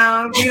right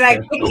now. Be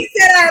like, he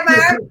said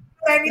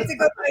I need to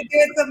go do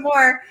it some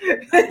more,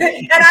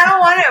 and I don't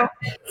want to.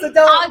 So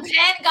don't. Oh,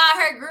 Jen got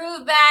her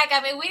groove back. I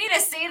mean, we need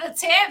to see the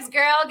tips,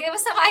 girl. Give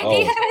us some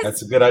ideas. Oh,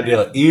 that's a good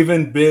idea.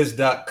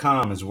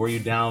 Evenbiz.com is where you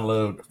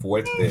download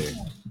Fuerte.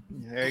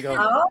 There you go.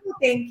 Oh,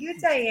 thank you,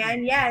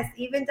 Diane. Yes,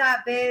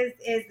 Even.biz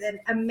is an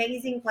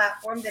amazing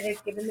platform that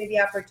has given me the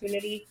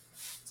opportunity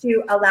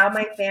to allow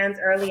my fans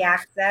early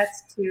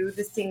access to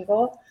the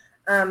single,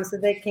 so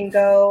they can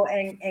go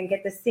and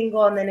get the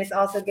single, and then it's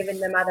also given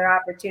them other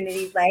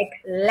opportunities, like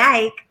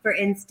for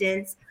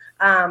instance,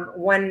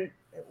 one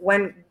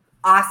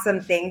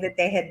awesome thing that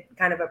they had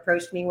kind of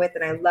approached me with,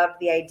 and I love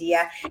the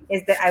idea,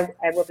 is that I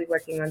will be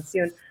working on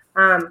soon.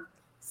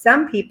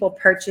 Some people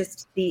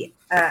purchased the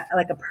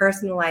like a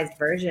personalized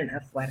version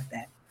of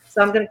Fuerte.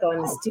 So I'm going to go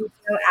in the studio,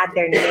 add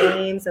their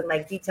names and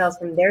like details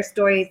from their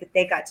stories that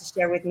they got to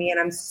share with me. And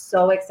I'm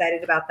so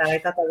excited about that. I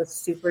thought that was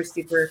super,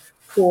 super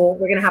cool.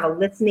 We're going to have a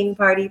listening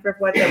party for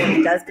Fuerte when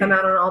it does come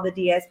out on all the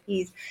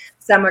DSPs.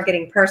 Some are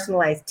getting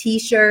personalized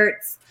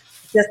T-shirts,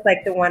 just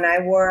like the one I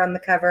wore on the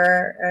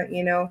cover,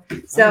 you know.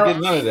 So I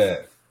get none of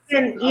that.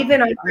 And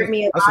even offered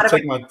me a lot of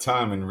take my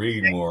time and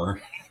read more.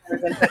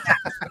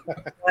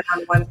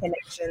 One-on-one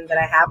connection that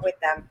I have with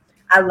them.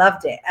 I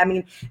loved it. I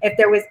mean, if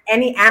there was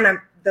any, and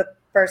I'm the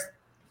first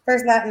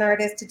Latin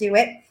artist to do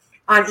it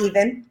on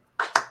Even.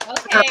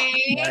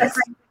 Okay.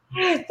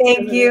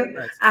 Thank you.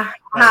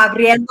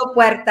 Abriendo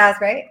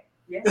puertas, right?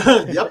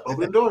 Yep,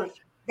 open doors.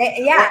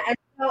 And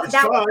so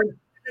that was one of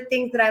the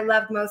things that I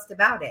loved most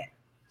about it.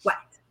 What?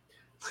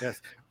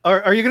 Yes.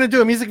 Are you going to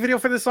do a music video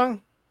for this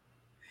song?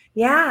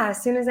 Yeah,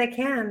 as soon as I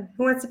can.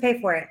 Who wants to pay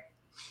for it?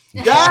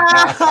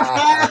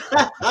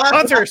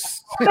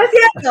 Sponsors.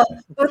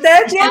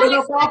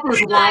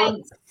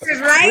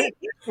 Right?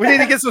 We need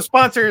to get some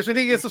sponsors.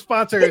 Whoever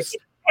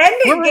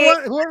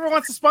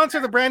wants to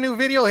sponsor the brand new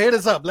video, hit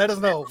us up. Let us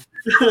know.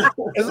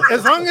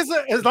 As long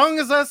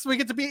as us, we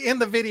get to be in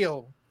the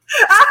video.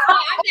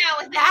 I'm down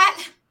with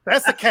that.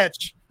 That's the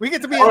catch. We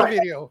get to be in the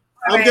video.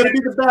 I'm going to be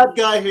the bad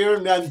guy here.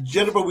 Now,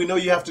 Jennifer, we know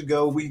you have to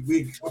go.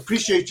 We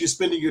appreciate you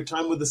spending your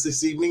time with us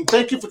this evening.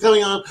 Thank you for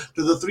coming on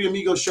to the Three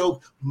Amigos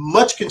show.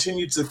 Much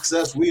continued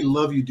success. We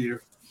love you,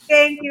 dear.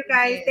 Thank you,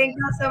 guys. Thank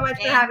you so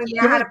much for having me.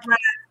 I had a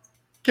blast.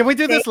 Can we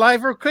do this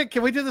live real quick?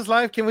 Can we do this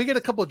live? Can we get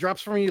a couple of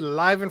drops from you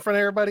live in front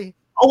of everybody?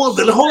 Oh well,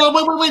 then hold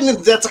on,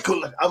 wait. That's a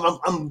cool.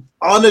 I'm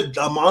on it.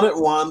 I'm on it,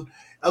 Juan.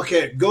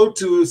 Okay, go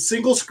to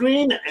single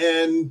screen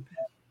and.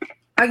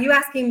 Are you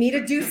asking me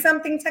to do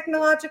something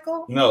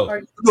technological? No.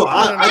 No,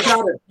 I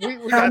got it.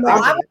 We got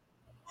it.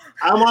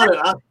 I'm on it.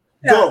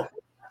 Go.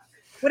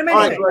 What am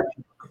I doing? Right,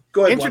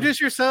 go ahead. Introduce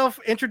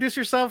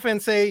yourself,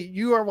 and say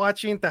you are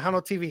watching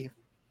Tejano TV.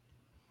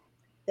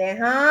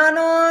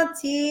 Tejano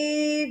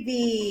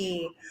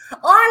TV.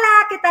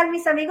 Hola, ¿qué tal,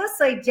 mis amigos?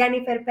 Soy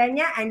Jennifer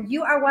Peña, and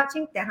you are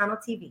watching Tejano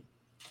TV.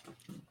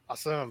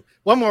 Awesome.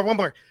 One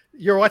more.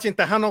 You're watching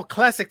Tejano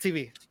Classic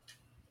TV.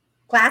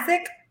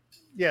 Classic?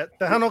 Yeah,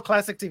 Tejano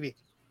Classic TV.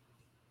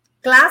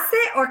 Classic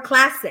or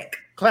classic?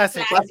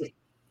 Classic.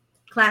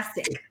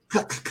 Classic.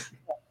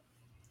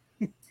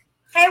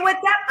 Hey,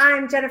 what's up?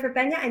 I'm Jennifer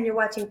Peña, and you're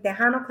watching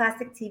Tejano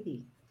Classic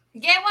TV.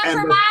 Get one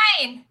for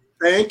mine.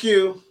 Thank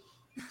you.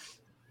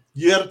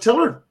 You got to tell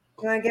her.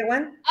 You want to get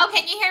one? Oh,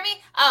 can you hear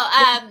me?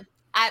 Oh,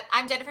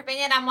 I'm Jennifer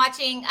Peña, and I'm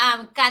watching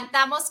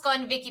Cantamos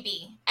con Vicky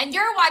B. And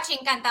you're watching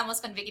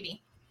Cantamos con Vicky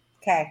B.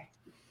 Okay.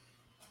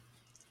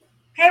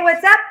 Hey,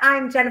 what's up?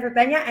 I'm Jennifer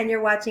Peña, and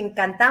you're watching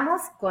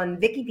Cantamos con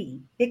Vicky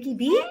B. Vicky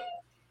B?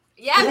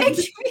 Yeah,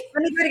 Vicky B.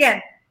 Let me do it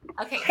again.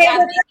 Okay. Hey, Yeah,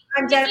 what's up?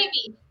 I'm Vicky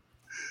B.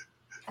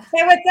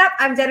 Hey, what's up?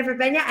 I'm Jennifer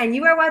Peña, and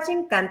you are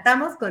watching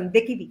Cantamos con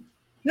Vicky B.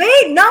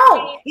 Wait,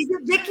 no! Is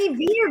it Vicky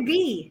B or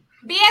B?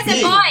 B as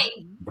a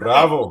boy.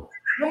 Bravo.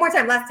 One more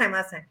time. Last time.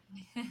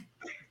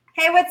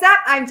 Hey, what's up?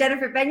 I'm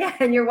Jennifer Peña,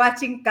 and you're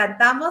watching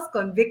Cantamos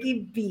con Vicky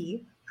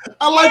B.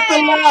 I like the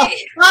laugh.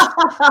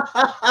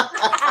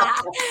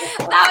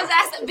 That was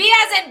awesome. B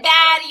as in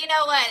bad. You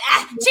know what?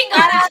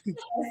 Chingada.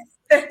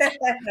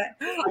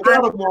 I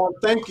got it, Mom.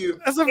 Thank you.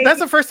 That's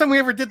the first time we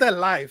ever did that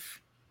live.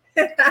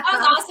 That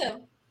was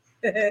awesome.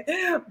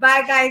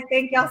 Bye, guys.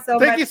 Thank y'all so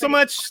much. Thank you so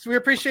much. We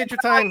appreciate your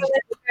time.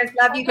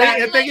 Love you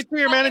guys. Thank you to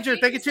your manager.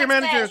 Thank you to your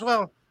manager as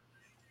well.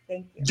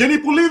 Thank you. Jenny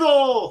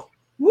Pulido.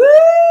 Woo,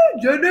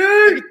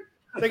 Jenny.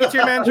 Thank you to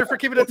your manager for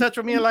keeping in touch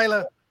with me and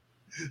Lila.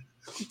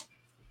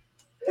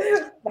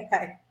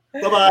 Bye.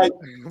 Bye-bye.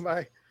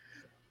 Bye.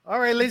 All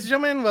right, ladies and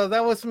gentlemen. Well,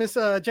 that was Miss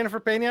Jennifer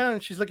Peña,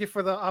 and she's looking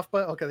for the off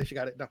button. Okay, she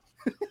got it. No.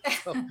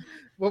 So,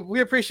 well,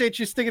 we appreciate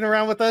you sticking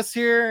around with us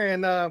here.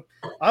 And I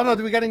don't know,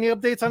 do we got any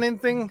updates on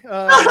anything?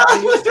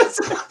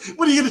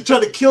 What are you going to try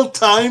to kill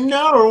time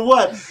now or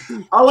what?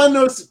 All I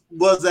noticed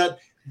was that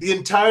the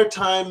entire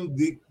time,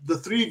 the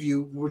three of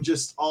you were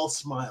just all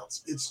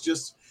smiles. It's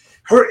just,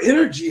 her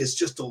energy is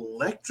just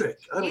electric.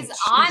 He's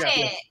on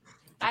it.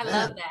 I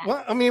love that.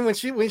 Well, I mean, when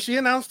she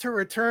announced her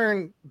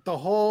return, the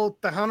whole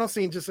Tejano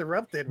scene just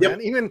erupted, Yep.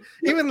 man.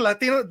 Even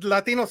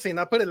Latino scene.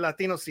 I put it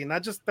Latino scene,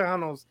 not just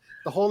Tejanos.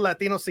 The whole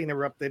Latino scene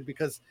erupted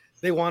because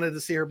they wanted to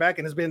see her back,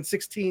 and it's been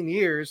 16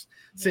 years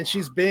since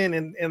she's been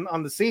in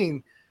on the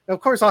scene. And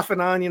of course, off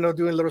and on,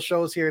 doing little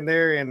shows here and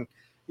there, and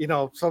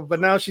but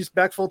now she's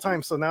back full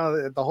time. So now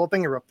the whole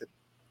thing erupted.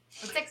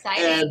 It's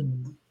exciting.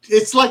 And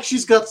it's like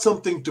she's got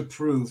something to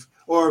prove.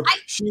 Or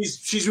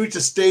she's reached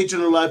a stage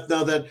in her life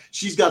now that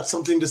she's got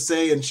something to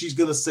say, and she's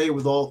gonna say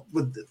with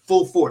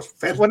full force.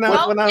 Well,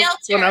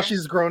 now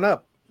she's grown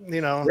up.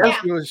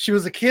 She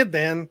was a kid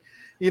then,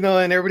 and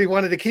everybody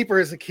wanted to keep her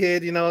as a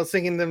kid.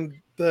 Singing them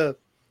the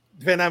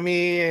Ven a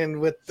mí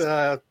and with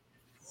the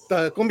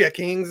Cumbia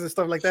Kings and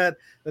stuff like that.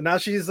 And now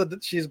she's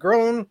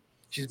grown.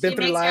 She's been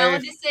through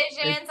life. She makes her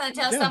own decisions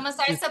until someone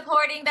starts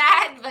supporting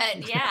that.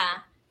 But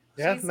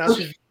yeah, now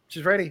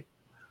she's ready.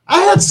 I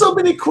had so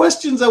many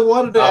questions I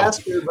wanted to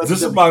ask her.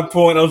 This is my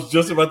point. I was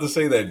just about to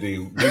say that, D.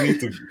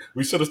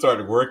 We should have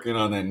started working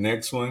on that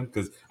next one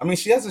because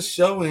she has a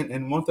show in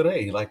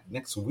Monterrey like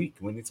next week.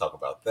 We need to talk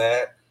about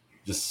that.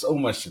 Just so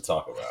much to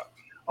talk about.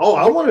 Oh,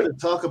 I wanted to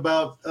talk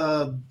about.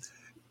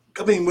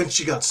 When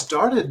she got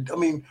started,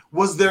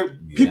 was there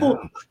people?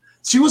 Yeah.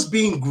 She was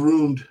being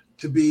groomed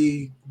to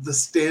be the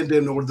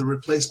stand-in or the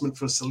replacement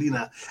for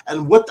Selena,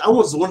 and what I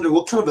was wondering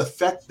what kind of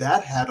effect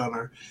that had on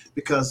her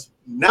because.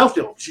 Now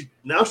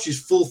she's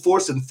full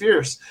force and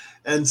fierce,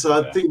 and so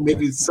I think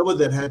maybe some of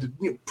that had to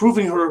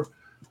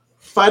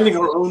finding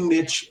her own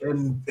niche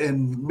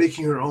and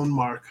making her own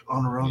mark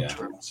on her own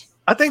terms.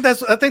 I think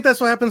that's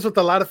what happens with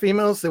a lot of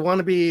females. They want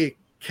to be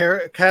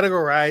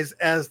categorized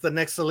as the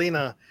next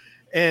Selena,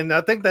 and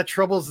I think that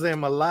troubles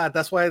them a lot.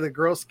 That's why the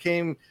girls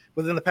came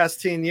within the past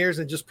 10 years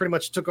and just pretty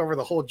much took over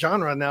the whole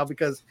genre now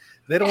because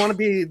they don't want to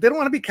be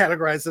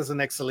categorized as the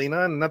next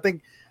Selena, and I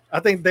think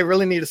they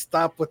really need to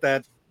stop with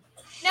that.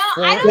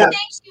 No, I don't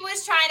think she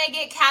was trying to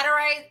get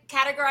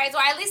categorized, or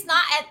at least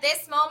not at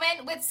this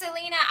moment with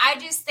Selena. I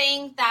just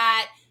think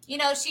that,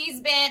 she's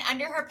been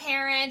under her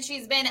parents.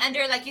 She's been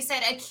under, like you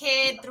said, a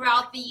kid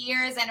throughout the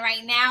years. And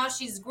right now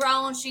she's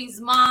grown. She's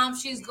mom.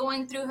 She's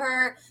going through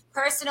her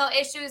personal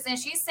issues. And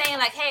she's saying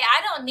like, hey,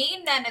 I don't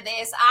need none of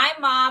this.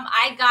 I'm mom.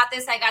 I got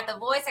this. I got the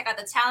voice. I got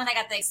the talent. I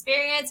got the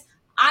experience.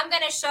 I'm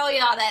going to show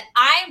y'all that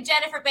I'm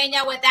Jennifer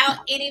Peña without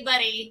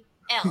anybody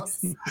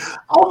else.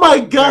 Oh my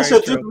gosh!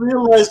 Very I just true.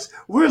 realized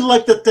we're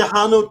like the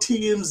Tejano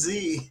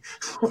TMZ.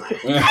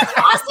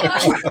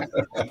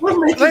 Awesome. We're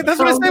making Like, that's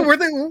what I said.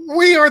 comments.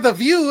 We are the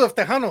view of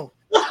Tejano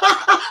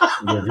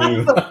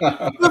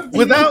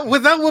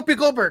without Whoopi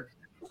Goldberg.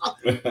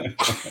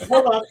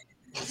 Hold on.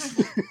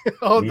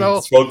 Oh no,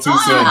 Spoke too soon.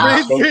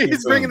 Ah. Spoke too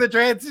he's bringing soon. the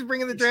dreads. He's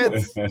bringing the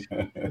dreads.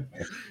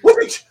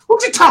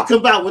 What you talking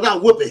about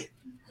without Whoopi?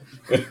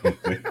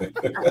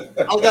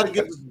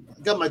 I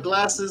got my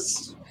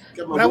glasses.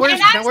 Got my Now Whoopi.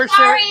 And I'm Now, where's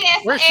sorry Sherry?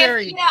 Where's if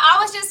Sherry? you know, I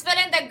was just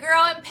feeling the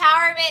girl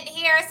empowerment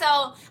here.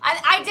 So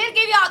I did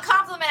give y'all a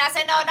compliment. I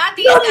said, no, not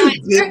these No, guys.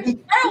 you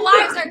didn't. Their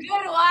wives are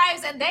good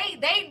wives, and they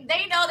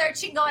know their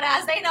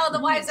chingonas. They know the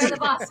wives are the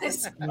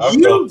bosses. I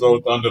felt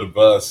thrown under the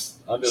bus.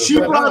 She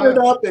brought it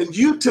up, and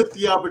you took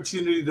the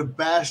opportunity to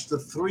bash the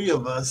three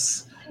of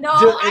us. No,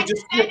 Just- I and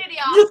just- defended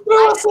y'all. You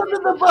threw I us under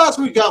the bus.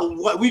 We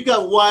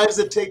got wives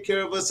that take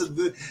care of us.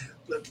 And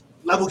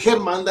La mujer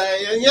manda.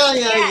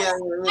 Yeah.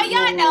 But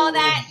y'all know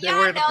that. They Y'all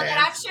wear know the that.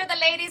 I'm pants. sure the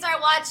ladies are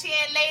watching.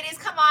 Ladies,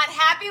 come on.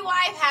 Happy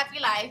wife,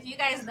 happy life. You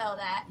guys know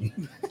that.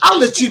 I'll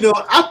let you know.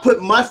 I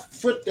put my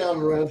foot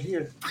down around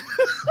here.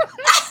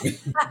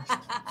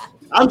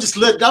 I'm just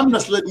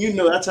letting you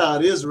know that's how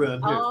it is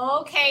around here.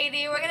 Oh,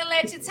 Katie, we're gonna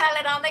let you tell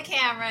it on the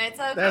camera. It's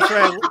okay. That's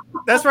right.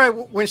 That's right.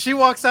 When she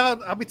walks out,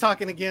 I'll be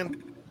talking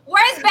again.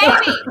 Where's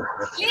baby?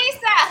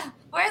 Lisa.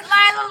 Where's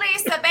Lila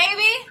Lisa,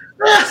 baby?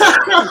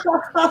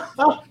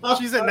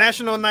 She's at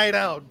National Night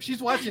Out.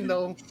 She's watching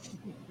though.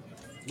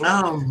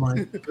 Oh my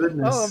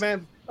goodness. Oh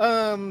man.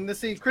 Let's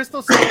see.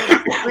 Crystal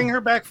said bring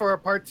her back for a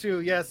part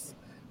 2. Yes.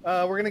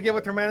 We're gonna get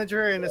with her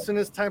manager, and as soon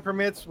as time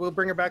permits, we'll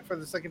bring her back for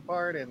the second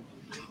part, and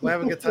we'll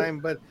have a good time.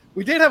 But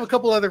we did have a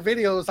couple other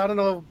videos. I don't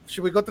know.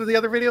 Should we go through the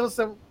other videos?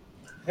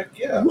 Heck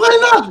yeah.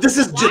 Why not? This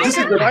is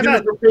the Why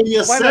not? Jennifer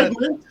Peña Why not?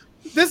 segment.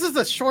 This is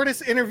the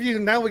shortest interview.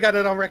 Now we got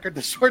it on record.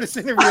 The shortest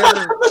interview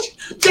ever.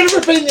 Jennifer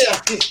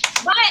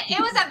Peña. But it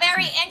was a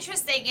very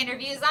interesting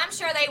interview. I'm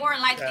sure they weren't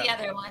like the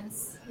other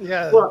ones.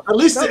 Yeah. Well, at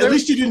least No,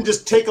 you didn't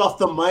just take off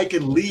the mic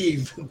and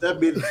leave.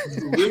 That made it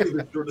really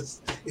the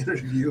shortest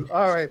interview.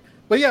 All right.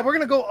 But yeah, we're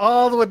gonna go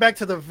all the way back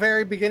to the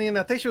very beginning.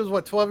 I think she was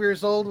 12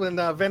 years old when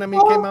Venom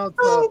came out.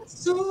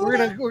 So we're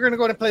gonna go ahead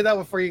and play that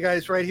one for you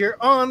guys right here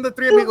on the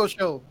Three Amigos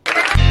Show.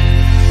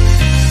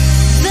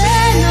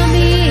 Ven a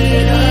mí,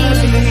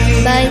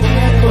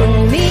 baila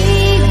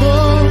conmigo,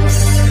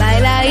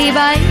 baila y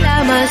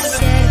baila más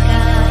cerca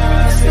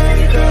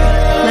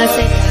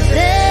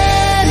de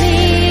mí.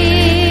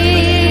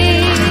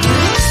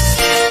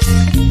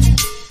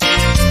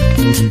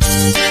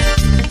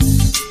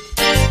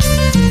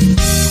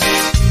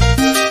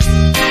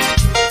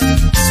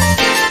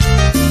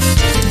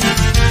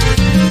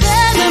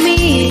 Ven a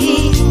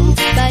mí,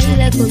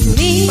 baila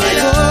conmigo,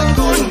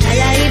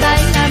 baila y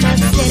baila más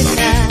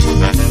cerca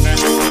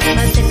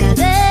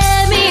de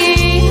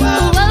mí. Ven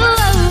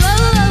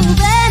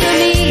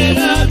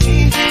a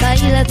mí,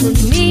 baila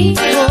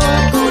conmigo,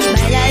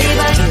 baila y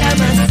baila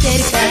más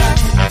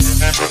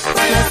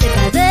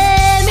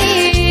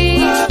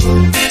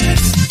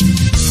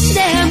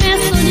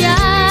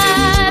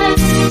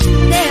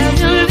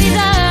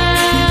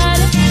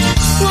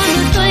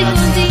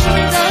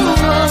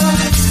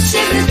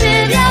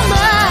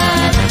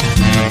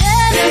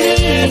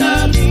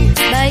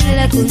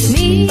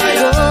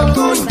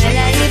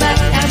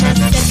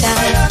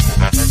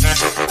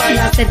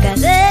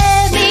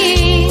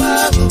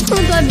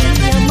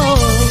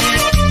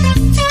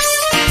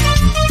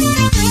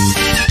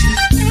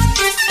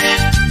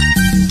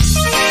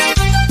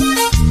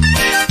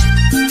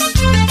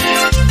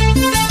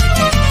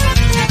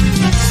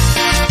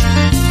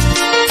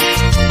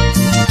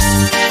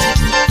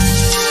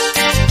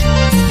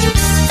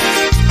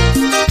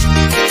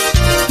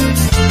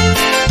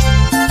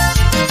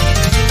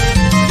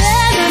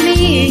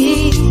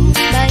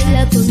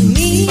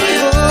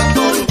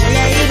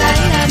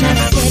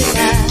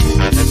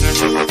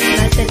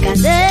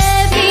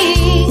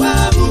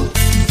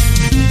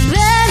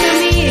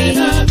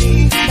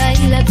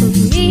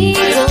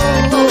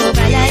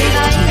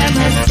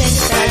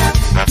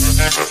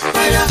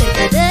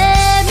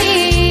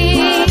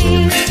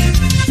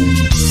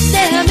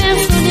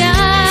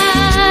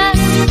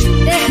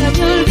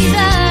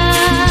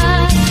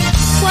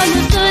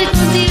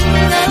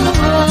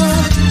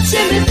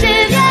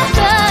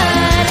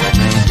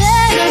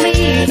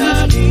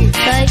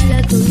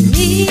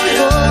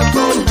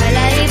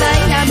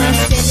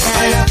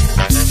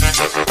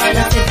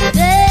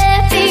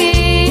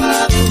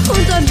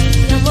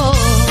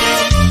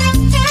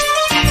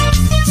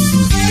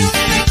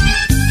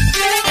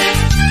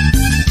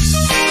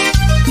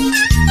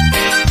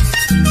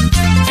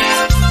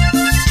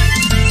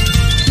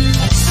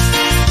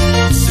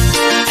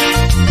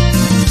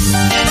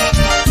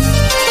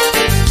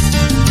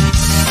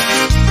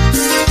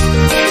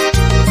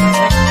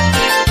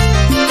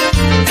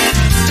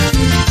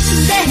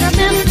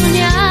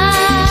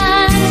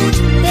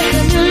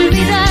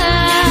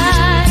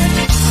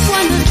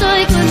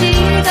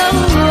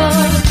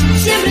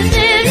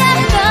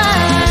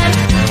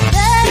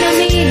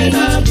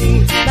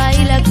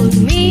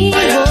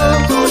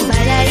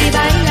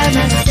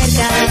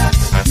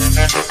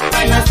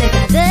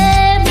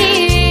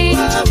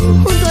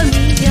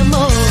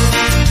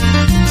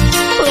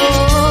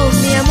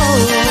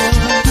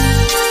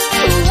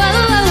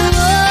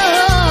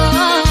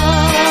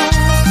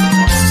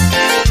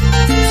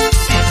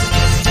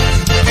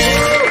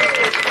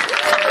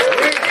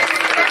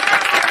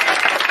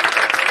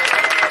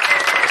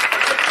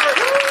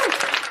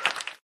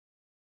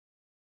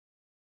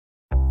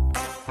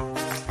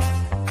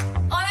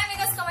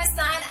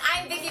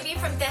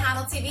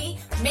TV,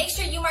 make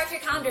sure you mark your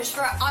calendars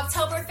for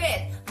October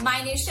 5th.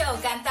 My new show,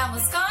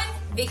 Cantamos con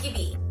Vicky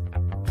B.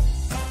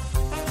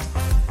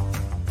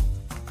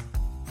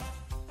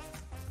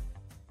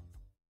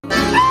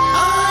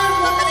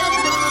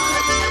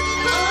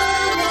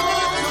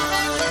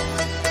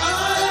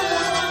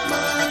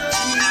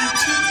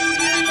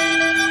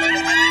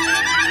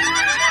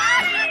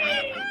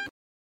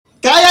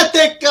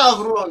 Cállate,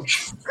 cabrón.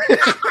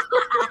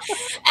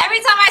 Every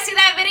time I see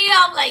that video,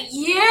 I'm like,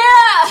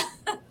 yeah.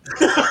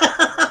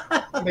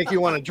 Make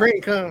you want to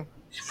drink, huh?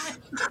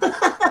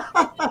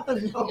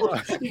 No,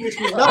 it makes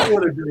me not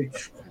want to drink.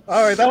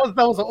 All right, that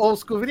was an old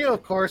school video.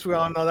 Of course, we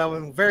all know that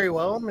one very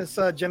well. Miss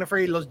Jennifer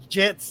y Los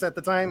Jets at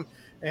the time,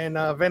 and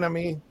Ven a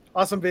Mi.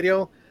 Awesome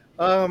video.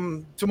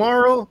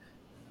 Tomorrow,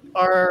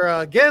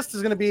 our guest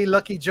is going to be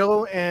Lucky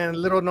Joe, and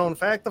little known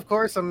fact, of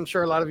course, I'm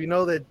sure a lot of you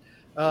know that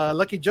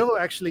Lucky Joe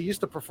actually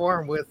used to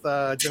perform with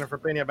Jennifer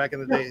Peña back in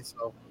the day.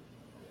 So,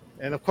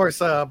 and of course,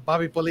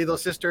 Bobby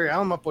Pulido's sister,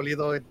 Alma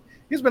Pulido.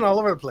 He's been all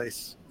over the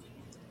place.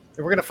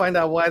 And we're gonna find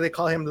out why they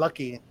call him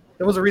Lucky.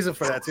 There was a reason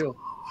for that too.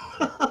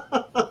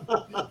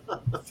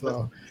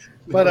 So,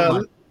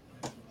 but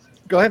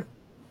go ahead.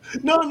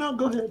 No,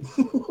 go ahead.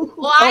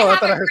 Well, I have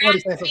thought I a heard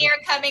grand somebody say premiere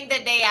coming the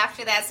day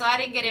after that, so I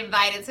didn't get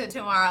invited to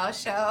tomorrow's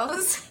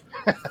shows.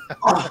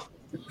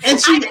 And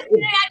she, I'm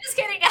just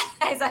kidding,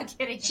 guys. I'm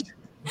kidding.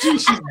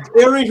 she's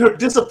airing her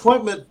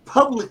disappointment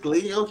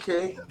publicly.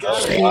 Okay,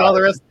 got it.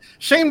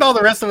 Shamed all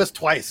the rest of us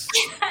twice.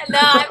 No,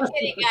 I'm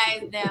kidding,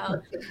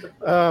 guys.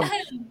 No.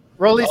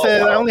 Rolly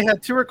said, I only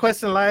had 2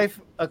 requests in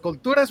life, a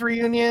Culturas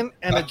reunion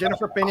and a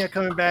Jennifer Peña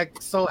coming back.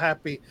 So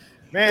happy.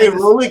 Man, Hey,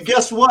 Rolly,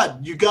 guess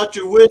what? You got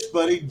your wish,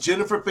 buddy.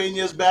 Jennifer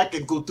Peña's back,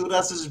 and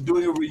Culturas is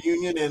doing a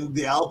reunion, and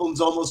the album's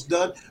almost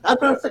done. As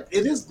a matter of fact,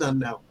 it is done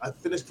now. I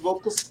finished the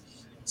vocals.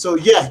 So,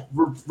 yeah,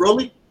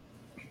 Rolly,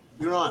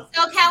 you're on.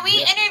 So can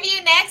we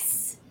interview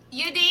next,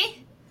 UD?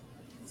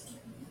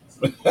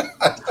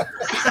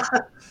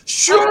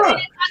 Sure.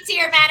 Talk to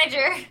your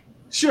manager.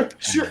 Sure.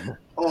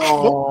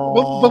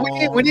 but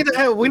we need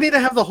to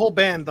have the whole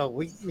band though.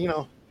 We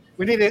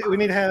need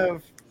to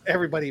have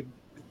everybody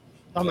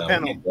on the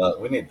panel.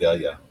 We need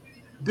Delia.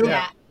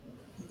 Yeah.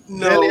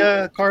 No.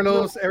 Delia,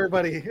 Carlos,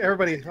 everybody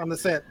on the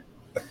set.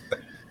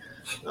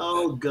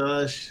 Oh,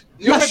 gosh.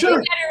 New Yeah,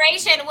 sure.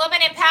 generation, woman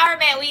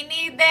empowerment. We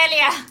need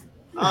Delia.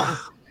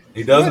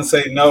 He doesn't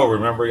say no.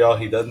 Remember, y'all,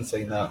 he doesn't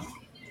say no.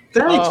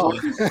 Thanks. Oh.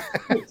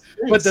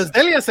 But does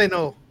Delia say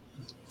no?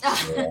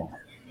 Yeah.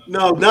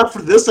 No, not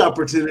for this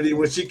opportunity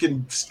when she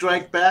can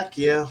strike back.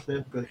 Yeah.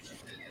 But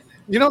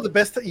You know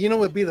what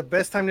would be the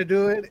best time to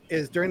do it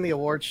is during the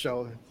awards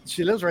show.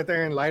 She lives right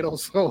there in Lido,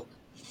 so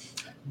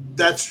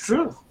that's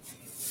true.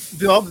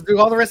 do all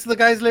the rest of the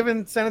guys live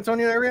in San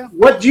Antonio area?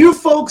 What you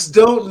folks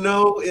don't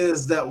know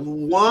is that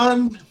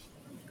Juan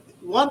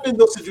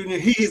Mendoza Jr.,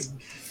 he's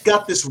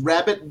got this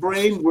rabbit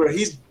brain where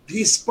he's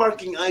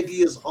sparking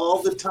ideas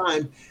all the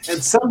time,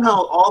 and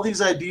somehow all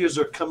these ideas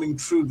are coming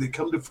true. They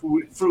come to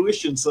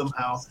fruition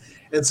somehow.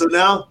 And so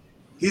now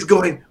he's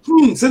going,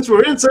 since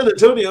we're in San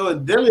Antonio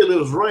and Delia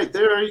lives right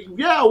there,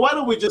 yeah, why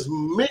don't we just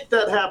make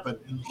that happen?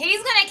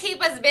 He's going to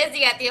keep us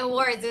busy at the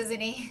awards,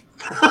 isn't he?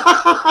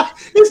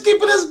 He's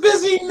keeping us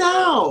busy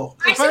now.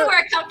 I should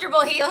wear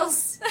comfortable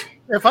heels.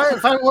 If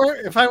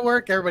I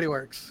work, everybody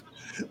works.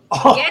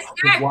 Oh, Yes,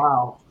 sir.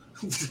 wow.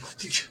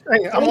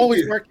 Hey, I'm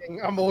always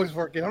working. I'm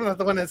not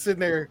the one that's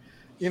sitting there,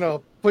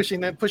 pushing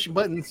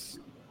buttons.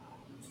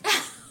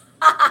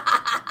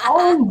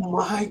 Oh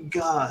my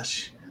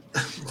gosh.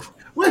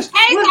 I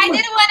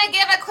did want to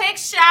give a quick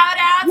shout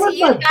out to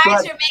you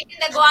guys for making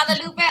the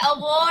Guadalupe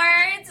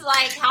Awards.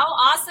 Like, how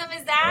awesome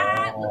is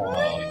that? Oh,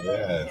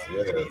 yes.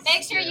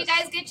 Make sure you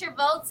guys get your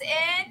votes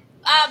in.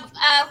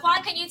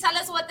 Juan, can you tell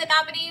us what the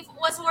nominee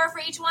was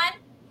for each one?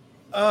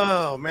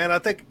 Oh man, I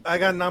think I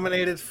got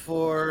nominated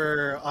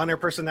for Honor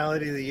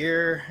Personality of the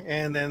Year,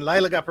 and then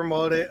Lila got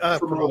promoted.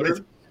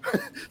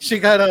 She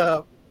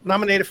got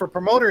nominated for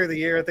Promoter of the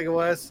Year, I think it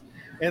was,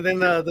 and then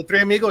the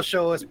Three Amigos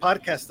show is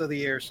Podcast of the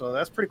Year. So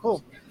that's pretty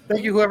cool.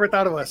 Thank you, whoever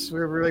thought of us.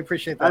 We really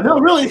appreciate that. I know,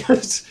 really.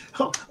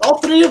 All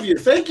 3 of you.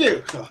 Thank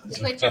you.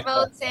 Put your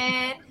votes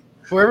in.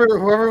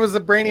 Whoever was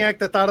the brainiac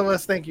that thought of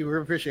us, thank you. We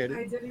appreciate I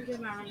it. didn't get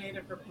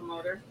nominated for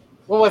promoter.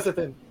 What was it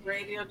then?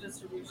 Radio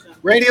distribution.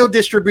 Radio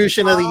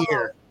Distribution of the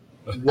Year.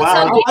 Wow, So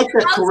I like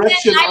that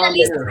correction on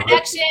Lisa there.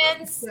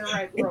 Productions. Yeah,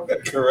 right, bro.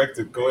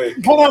 Corrected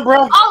quick. Hold on,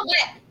 bro. Oh,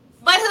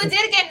 but who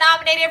did get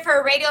nominated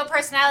for Radio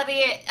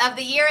Personality of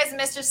the Year is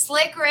Mr.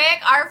 Slick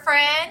Rick, our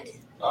friend.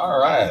 All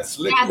right.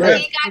 Slick Yeah, so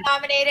Rick. he got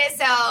nominated.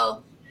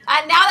 So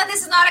now that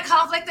this is not a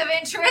conflict of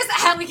interest,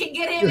 we can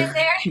get him in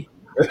there.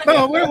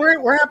 No,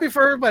 we're happy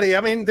for everybody.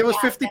 I mean, there was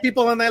 50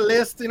 people on that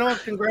list.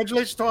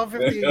 Congratulations to all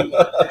 50. Wait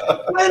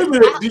a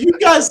minute. Do you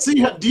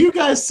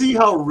guys see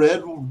how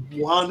red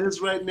Juan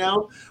is right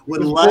now?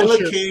 When Lila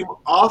bullshit. came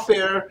off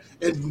air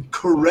and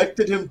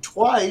corrected him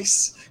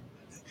twice.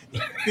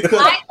 Because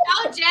I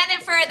know,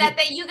 Jennifer,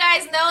 that you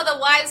guys know the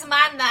wives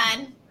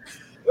mandan.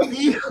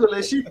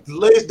 híjole, she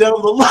lays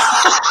down the line.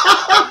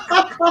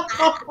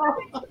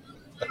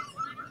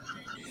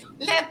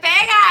 Le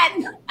pega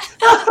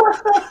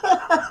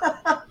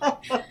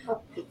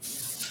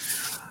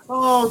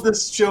how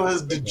this show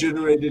has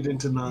degenerated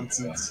into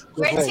nonsense.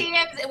 We're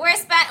TMZ.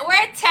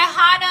 We're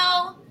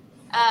Tejano.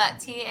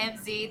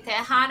 TMZ.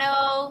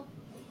 Tejano.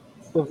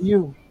 The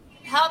View.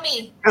 Help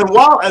me. And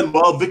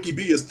while Vicky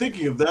B is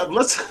thinking of that,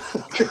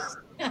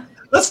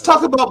 let's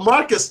talk about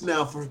Marcus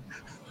now.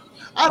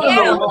 I don't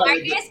know.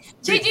 Marcus,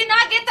 did you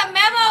not get the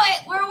memo?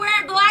 We're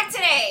wearing black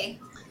today.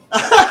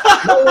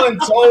 No one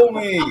told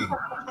me.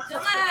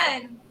 Come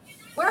on.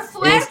 We're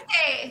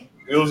fuerte.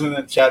 It was in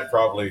the chat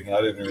probably.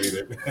 I didn't read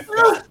it.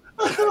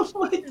 Oh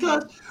my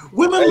God.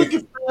 Women look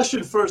at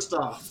fashion first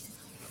off.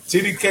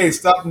 TDK,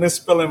 stop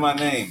misspelling my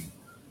name.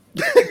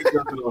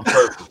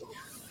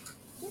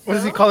 What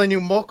is he calling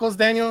you, Mocos,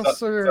 Daniel?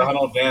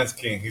 Tejano Dance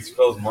King. He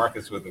spells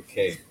Marcus with a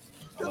K.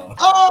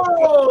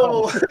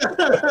 Oh!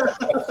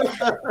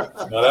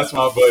 No, that's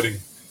my buddy.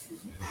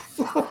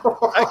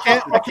 I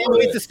can't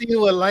wait to see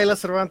what Laila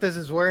Cervantes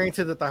is wearing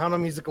to the Tejano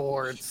Music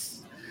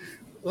Awards.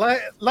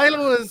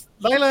 Laila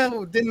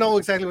didn't know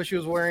exactly what she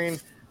was wearing,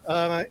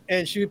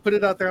 and she put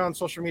it out there on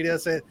social media.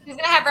 Said she's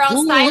gonna have her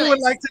own stylist. Who would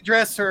like to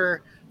dress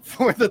her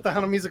for the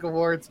Tejano Music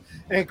Awards?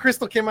 And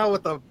Crystal came out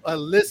with a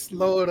list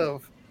load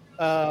of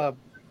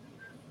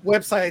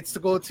websites to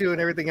go to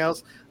and everything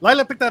else.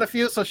 Laila picked out a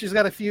few, so she's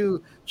got a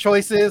few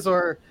choices,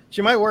 or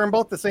she might wear them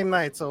both the same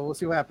night. So we'll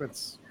see what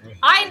happens.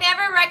 I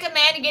never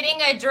recommend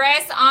getting a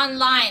dress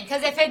online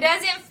because if it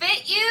doesn't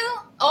fit you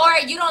or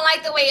you don't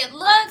like the way it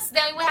looks,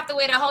 then we have to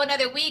wait a whole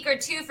another week or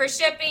two for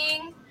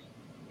shipping.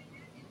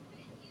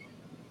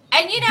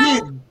 And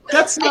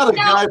that's not a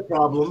guy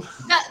problem.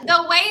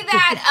 The way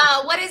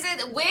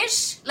that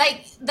Wish,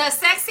 like the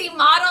sexy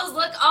models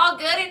look all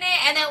good in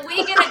it, and then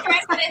we get a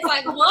dress and it's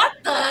like, what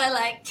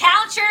the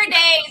count your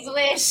days,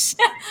 Wish.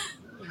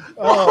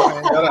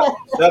 Oh,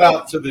 shout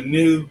out to the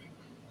new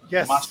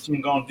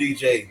Machine Gun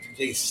DJ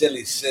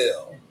Selly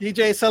Cell.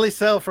 DJ Selly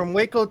Cell from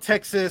Waco,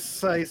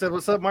 Texas. He said,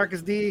 "What's up,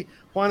 Marcus D,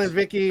 Juan, and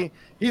Vicky?"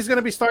 He's going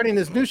to be starting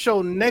his new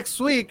show next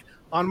week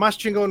on Mas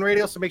Chingon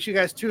Radio, so make sure you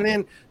guys tune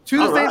in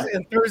Tuesdays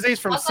and Thursdays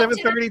from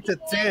 7:30 to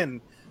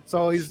 10.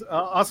 So he's an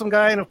awesome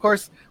guy, and of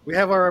course we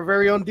have our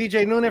very own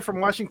DJ Noonan from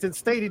Washington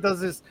State. He does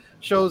his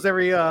shows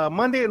every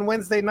Monday and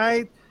Wednesday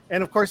night,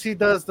 and of course he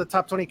does the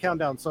Top 20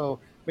 Countdown. So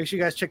make sure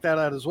you guys check that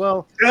out as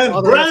well. And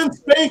brand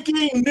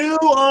spanking new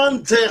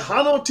on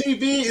Tejano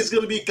TV is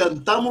going to be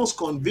Cantamos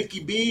con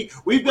Vicky B.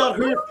 We've got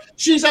her;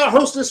 she's our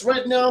hostess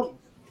right now.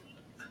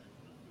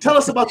 Tell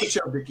us about the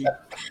show, Vicky. So,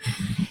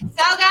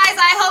 guys,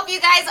 I hope you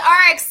guys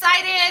are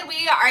excited.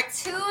 We are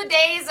 2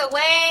 days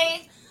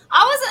away.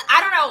 I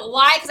don't know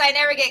why, because I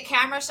never get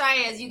camera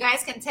shy, as you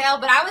guys can tell,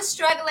 but I was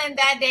struggling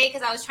that day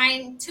because I was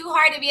trying too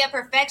hard to be a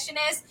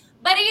perfectionist.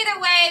 But either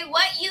way,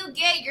 what you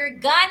get, you're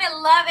gonna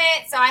love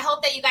it. So I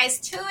hope that you guys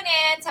tune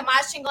in to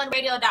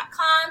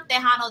maschingonradio.com,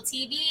 Tejano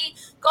TV.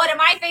 Go to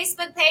my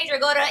Facebook page or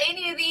go to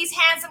any of these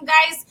handsome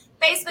guys'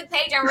 Facebook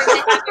page, and we're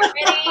gonna have it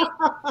ready.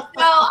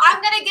 So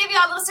I'm gonna give you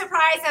a little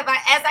surprise.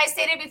 As I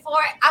stated before,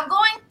 I'm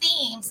going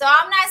theme. So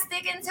I'm not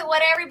sticking to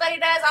what everybody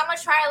does. I'm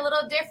gonna try a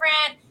little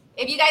different.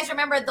 If you guys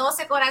remember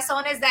Doce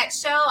Corazones, that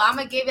show, I'm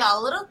going to give you a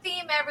little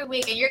theme every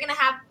week, and you're going to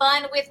have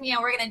fun with me,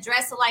 and we're going to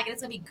dress alike, and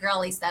it's going to be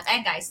girly stuff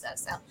and guy stuff.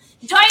 So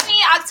join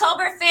me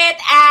October 5th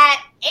at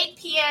 8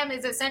 p.m.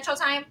 Is it Central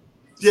Time?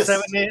 Yes.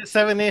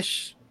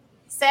 7-ish.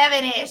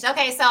 7-ish.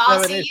 Okay, so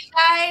I'll see you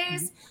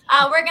guys.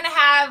 We're going to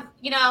have,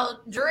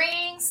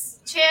 drinks,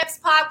 chips,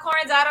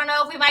 popcorns. I don't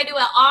know if we might do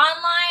it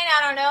online.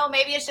 I don't know.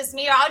 Maybe it's just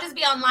me, or I'll just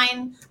be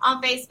online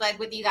on Facebook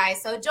with you guys.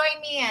 So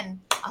join me, and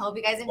I hope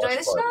you guys enjoy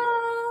the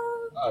show.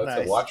 Oh,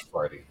 it's a watch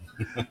party.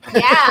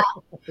 Yeah.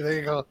 There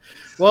you go.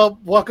 Well,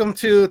 welcome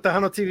to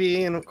Tejano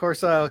TV, and of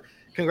course,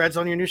 congrats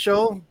on your new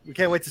show. We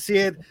can't wait to see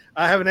it.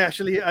 I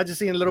just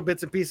seen little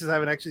bits and pieces. I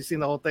haven't actually seen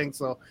the whole thing,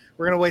 so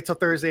we're gonna wait till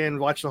Thursday and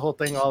watch the whole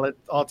thing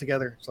all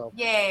together. So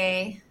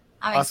yay!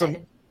 I'm awesome.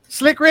 excited.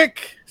 Slick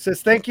Rick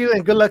says thank you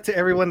and good luck to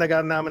everyone that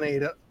got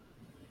nominated.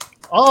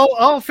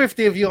 All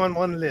 50 of you on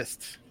one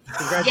list.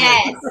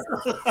 Congratulations.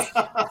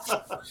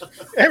 Yes.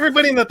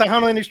 Everybody in the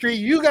Tejano industry,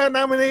 you got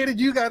nominated,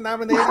 you got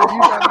nominated, you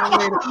got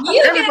nominated.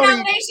 You get a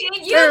nomination.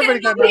 You get a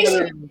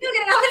nomination. You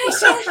get a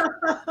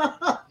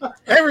nomination.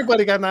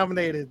 Everybody got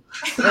nominated.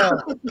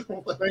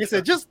 Like I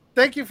said, just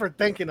thank you for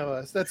thinking of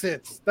us. That's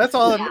it. That's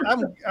all. Yeah.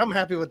 I'm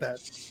happy with that.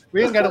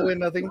 We ain't got to win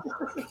nothing.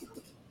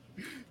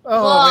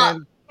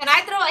 Man. Can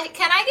I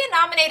get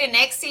nominated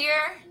next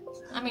year?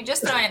 I mean,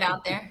 just throwing it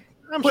out there.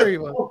 I'm sure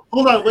you will.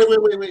 Hold on, wait.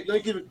 Let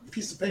me get a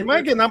piece of paper. You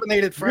might get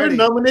nominated Friday.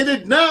 You're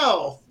nominated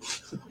now.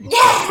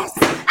 Yes.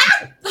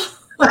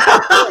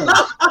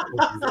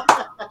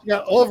 You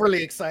got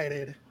overly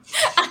excited.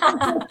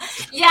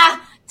 Yeah,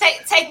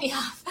 take me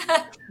off.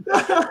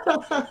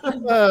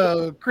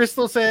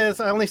 Crystal says,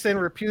 I only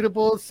send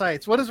reputable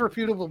sites. What does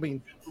reputable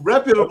mean?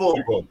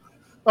 Reputable.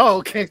 Oh,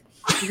 okay.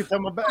 You can tell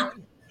me about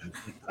it.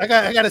 I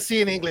got to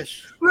see in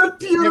English.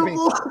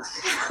 Reputable.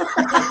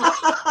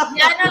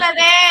 Ya no la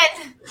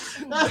den.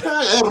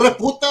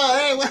 Reputa,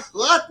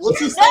 what? What's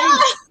he saying?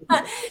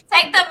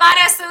 Take the Mar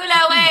Azul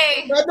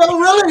away. No,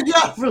 really?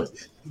 Yeah.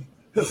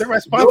 They're my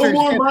sponsors.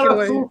 No more Mar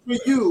Azul for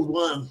you,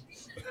 one.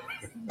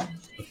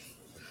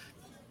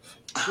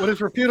 What does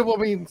reputable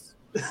means?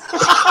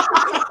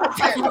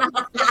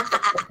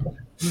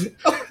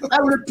 I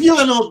repeal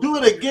and I'll do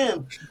it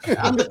again.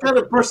 I'm the kind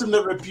of person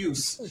that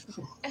refuse.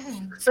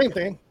 Same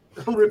thing.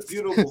 I'm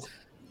reputable.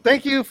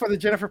 Thank you for the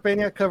Jennifer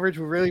Peña coverage.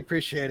 We really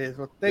appreciate it.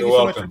 Well, thank You're you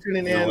so welcome. much for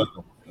tuning You're in.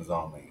 welcome. It's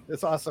on me.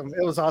 It's awesome.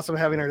 It was awesome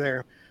having her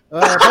there.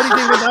 Buddy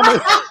David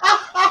nominated.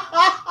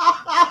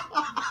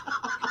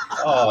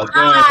 Oh,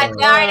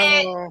 darn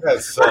it.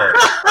 That sucks.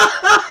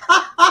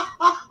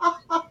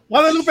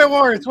 Guadalupe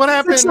Warrens, what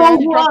happened? It's Man?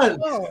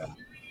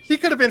 He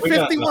could have been We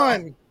got-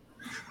 51.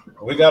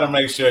 We got to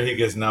make sure he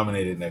gets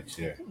nominated next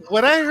year.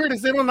 What I heard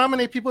is they don't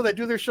nominate people that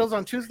do their shows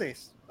on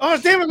Tuesdays. Oh,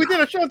 damn it. We did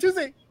a show on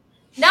Tuesday.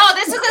 No,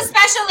 this is a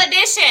special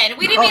edition.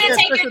 We didn't mean to Okay,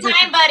 take your special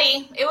time,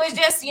 buddy. It was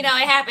just, it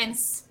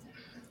happens.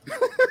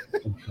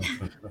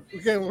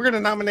 Okay, we're going to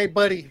nominate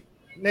Buddy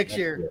next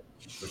year.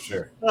 For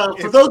sure.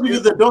 For those of you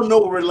that don't know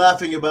what we're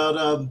laughing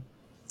about,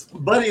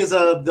 Buddy is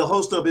the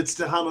host of It's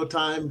Tejano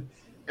Time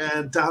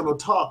and Tejano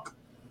Talk.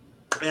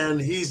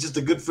 And he's just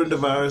a good friend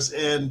of ours.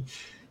 And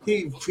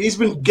he's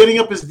been getting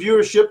up his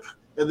viewership.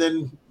 And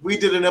then we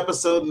did an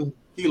episode and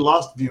he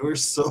lost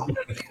viewers. So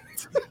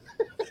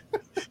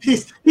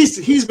he's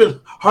been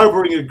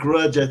harboring a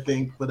grudge, I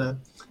think. But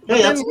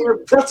hey, that's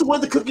the way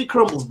the cookie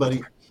crumbles,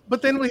 buddy.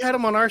 But then we had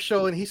him on our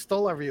show and he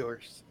stole our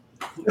viewers.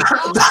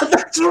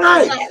 That's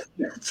right.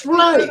 That's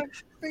right.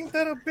 Ain't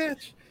that a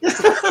bitch?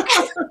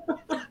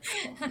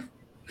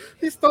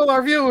 He stole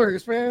our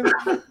viewers, man.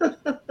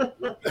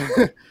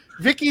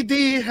 Vicky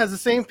D has the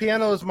same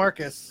piano as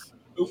Marcus.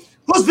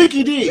 Who's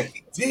Vicky D?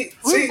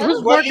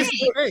 Who's Marcus?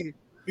 Hey,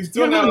 He's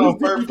doing that on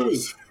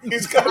purpose.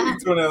 He's got to be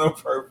doing that on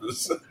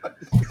purpose.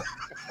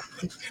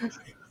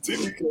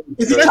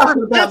 Is he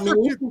talking about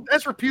me?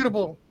 That's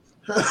reputable.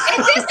 Is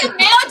this a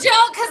male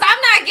joke? Because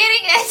I'm not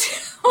getting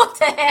it. What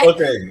the heck?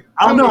 Okay.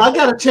 I don't know. I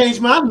got to change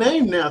my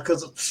name now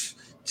because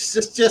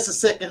just a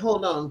second.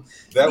 Hold on.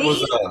 That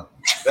was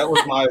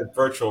my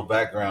virtual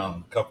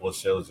background a couple of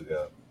shows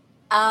ago.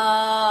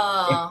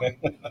 Oh.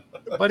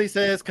 Buddy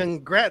says,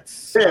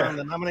 congrats on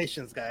the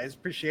nominations, guys.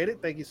 Appreciate it.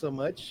 Thank you so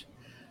much.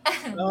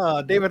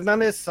 David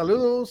Hernandez,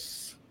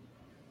 saludos.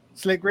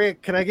 Slick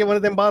Rick, can I get one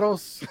of them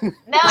bottles? No, you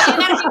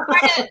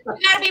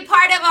gotta be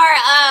part of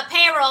our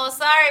payroll.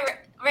 Sorry,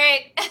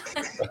 Rick.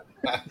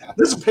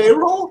 This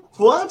payroll?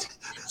 What?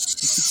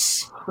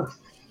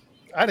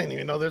 I didn't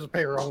even know there's a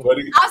payroll.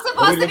 I'm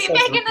supposed to be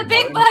making the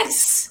big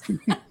bucks.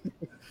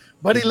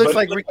 Buddy looks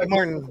like Ricky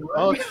Martin.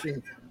 Oh,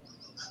 shit.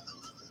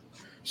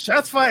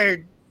 Shots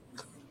fired.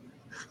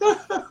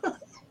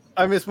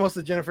 I missed most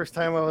of Jennifer's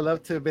time. I would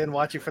love to have been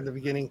watching from the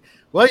beginning.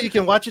 Well, you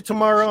can watch it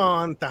tomorrow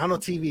on Tejano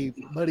TV,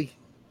 buddy.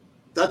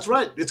 That's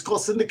right. It's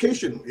called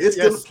syndication. It's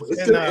Yes,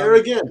 gonna air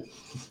again.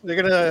 They're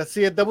gonna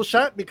see a double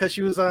shot because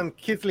she was on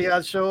Keith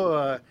Leal's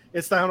show.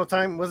 It's Tejano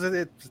Time. Was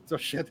it? Oh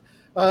shit.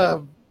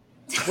 Was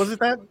it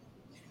that?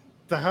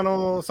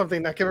 Tejano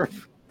something? I can't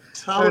remember.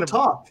 Tejano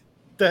Talk.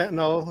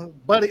 No,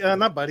 buddy.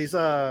 Not buddies.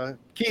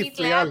 Keith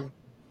Leal.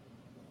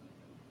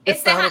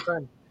 It's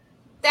Tejano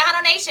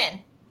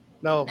Nation.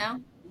 No.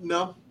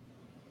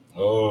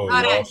 Oh,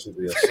 Okay. y'all should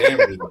be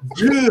ashamed of him.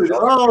 Dude, and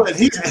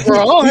we're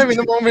all having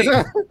a moment.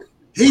 Huh?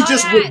 He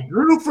just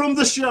withdrew from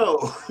the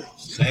show.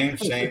 Shame.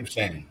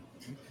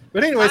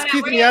 But anyways,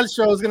 Keith Leal's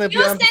show is going to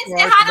be on.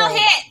 Tejano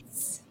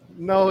Hits.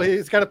 No,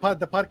 he's got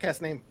the podcast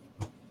name.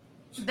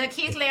 The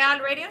Keith Leal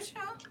radio show?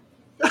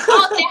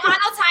 Oh,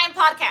 Tejano Time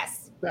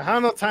Podcast.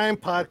 Tejano Time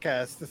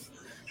Podcast.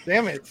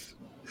 Damn it.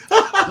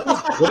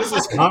 What does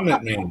this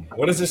comment mean?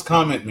 What does this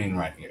comment mean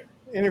right here?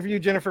 Interview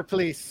Jennifer,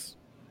 please.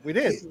 We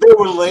did. They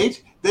were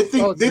late. They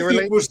think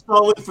late? we're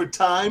stalling for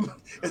time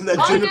and that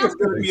Jennifer's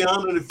going to be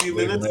on in a few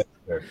minutes.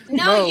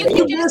 No, you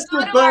can just go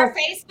to our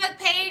Facebook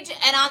page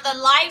and on the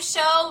live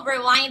show,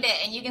 rewind it,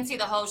 and you can see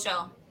the whole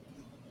show.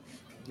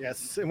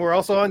 Yes, and we're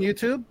also on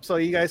YouTube, so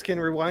you guys can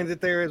rewind it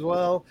there as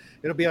well.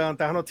 It'll be on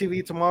Tejano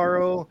TV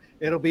tomorrow.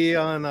 It'll be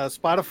on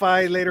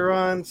Spotify later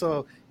on,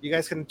 so you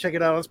guys can check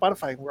it out on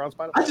Spotify. We're on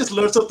Spotify. I just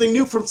learned something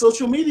new from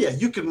social media.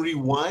 You can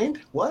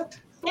rewind. What?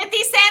 50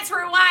 cents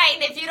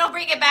rewind if you don't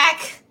bring it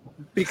back.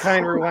 Be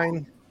kind,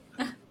 rewind.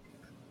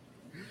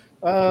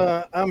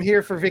 I'm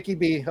here for Vicky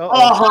B.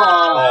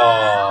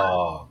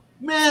 Oh.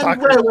 Man,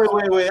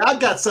 wait. I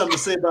got something to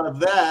say about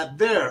that.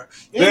 There.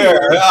 Yeah.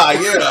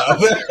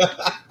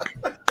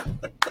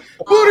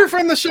 Boot her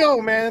from the show,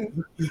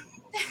 man.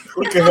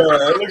 Look at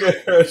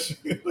her.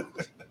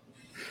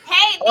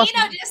 Hey,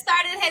 Nino just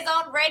started his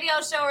own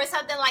radio show or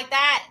something like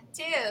that,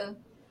 too.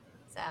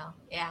 So,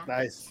 yeah.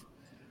 Nice.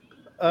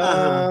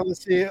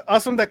 Let's see.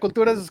 Awesome that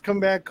Culturas has come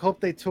back.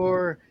 Hope they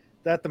tour.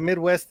 That the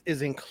Midwest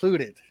is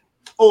included.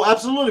 Oh,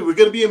 absolutely. We're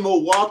going to be in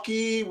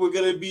Milwaukee. We're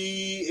going to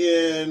be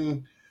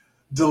in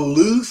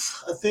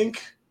Duluth, I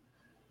think.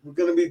 We're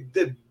going to be.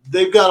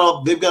 They've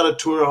got a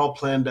tour all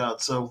planned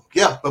out. So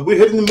yeah, but we're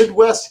hitting the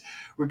Midwest.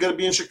 We're going to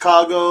be in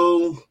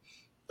Chicago.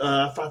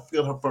 I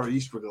forgot how far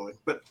east we're going,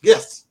 but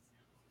yes.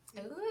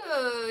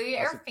 Ooh,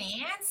 you're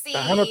fancy. The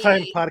Tejano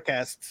Time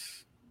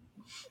Podcast.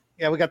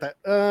 Yeah, we got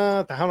that.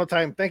 Tejano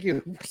time. Thank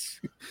you.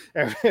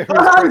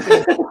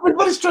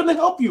 Everybody's trying to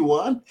help you,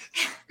 Juan.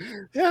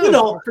 Yeah,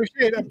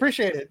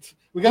 appreciate it.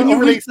 We got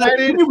overly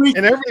excited and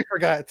everybody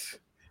forgot.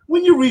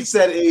 When you reach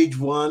that age,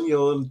 Juan,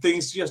 and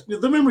things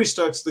the memory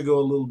starts to go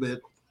a little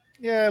bit.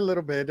 Yeah, a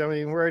little bit. I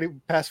mean, we're already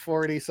past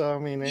 40, so I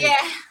mean, yeah.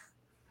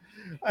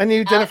 I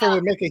knew Jennifer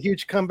would make a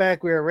huge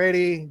comeback. We were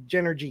ready.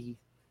 Genergy.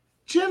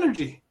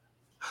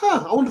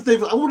 Huh? I wonder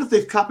if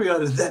they've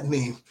copyrighted that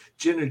name,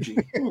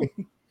 Genergy.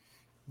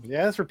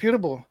 Yeah, it's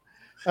reputable.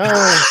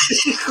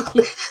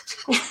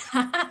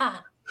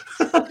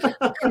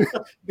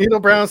 Nino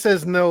Brown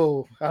says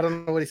no. I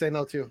don't know what he say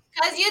no to.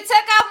 Because you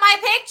took out my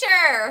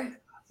picture.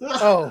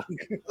 Oh.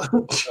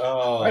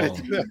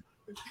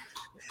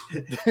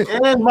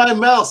 And my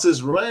mouse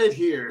is right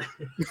here.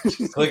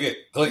 Click it.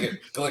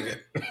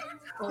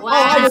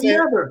 Wow.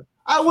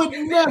 I would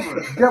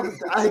never.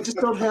 I just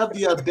don't have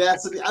the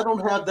audacity. I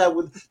don't have that.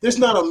 There's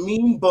not a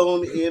mean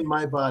bone in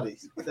my body.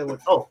 That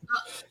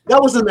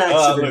was an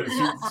accident.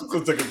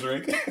 Look, take a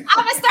drink.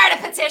 I'm going to start a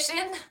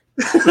petition.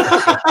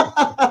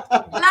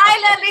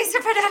 Lila, Lisa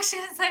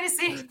Productions. Let me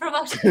see.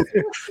 Promotion.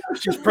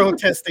 She's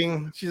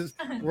protesting. She's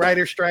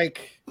writer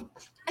strike.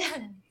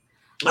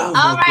 All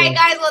right,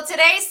 guys. Well,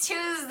 today's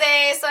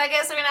Tuesday, so I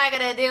guess we're not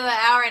going to do an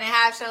hour and a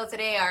half show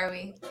today, are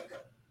we?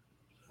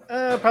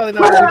 Probably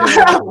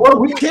not. Well,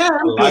 we can.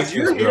 I like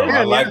this girl.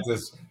 I like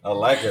this. I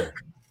like her.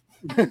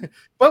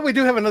 But we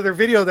do have another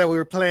video that we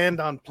were planned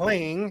on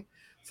playing.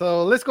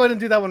 So let's go ahead and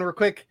do that one real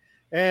quick.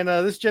 And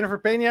this is Jennifer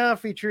Peña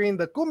featuring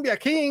the Cumbia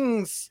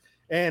Kings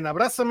and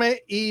Abrázame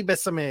y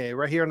Bésame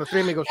right here on the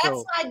Three Amigos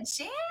Show. That's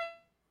my jam.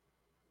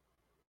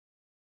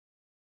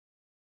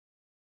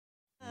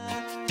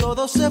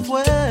 Todo se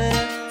fue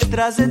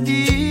tras de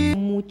ti.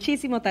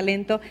 Muchísimo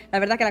talento. La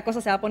verdad que la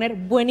cosa se va a poner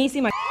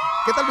buenísima.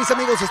 ¿Qué tal, mis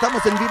amigos?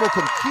 Estamos en vivo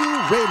con Q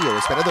Radio,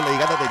 esperando la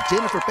llegada de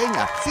Jennifer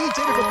Peña. Sí,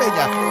 Jennifer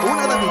Peña,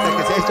 una damita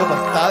que se ha hecho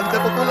bastante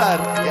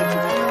popular en su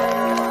ciudad.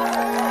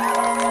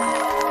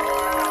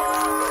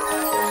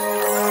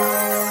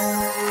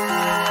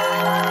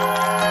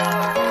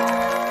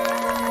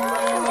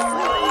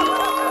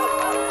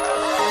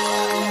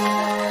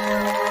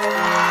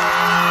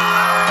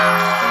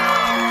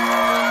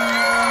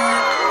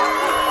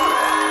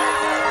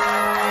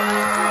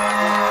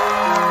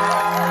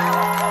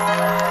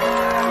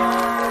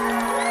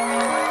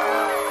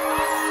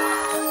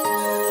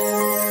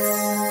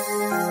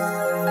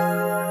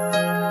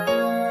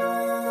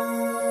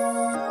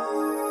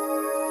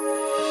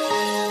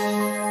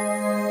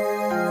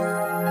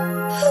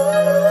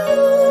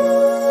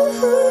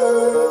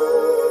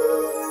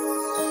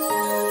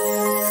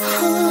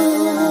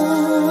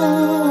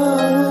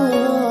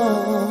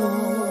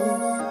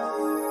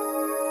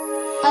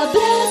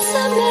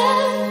 Abrázame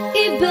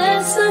y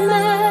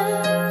bésame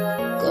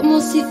como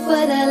si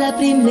fuera la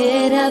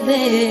primera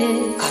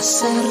vez.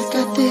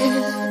 Acércate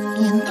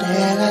y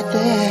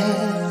entrégate.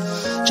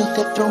 Yo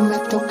te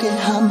prometo que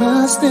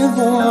jamás te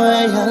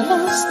voy a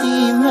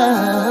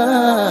lastimar.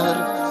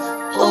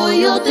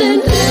 Hoy yo te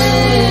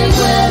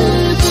entrego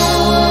el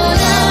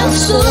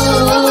corazón.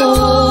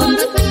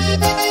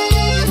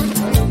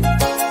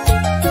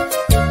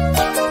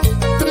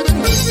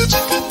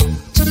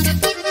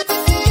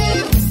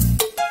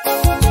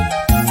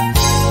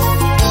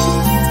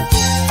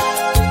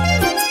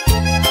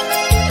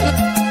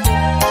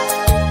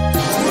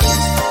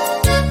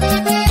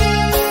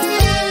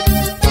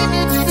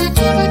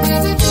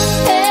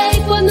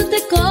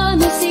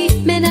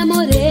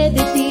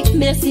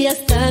 Hacías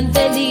tan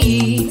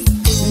feliz.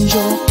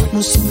 Yo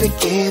no supe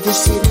qué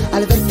decir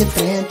al verte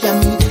frente a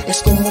mí.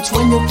 Es como un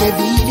sueño que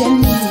vive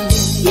en mí.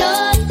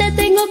 Yo te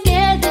tengo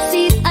que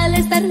decir al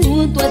estar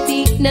junto a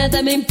ti,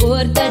 nada me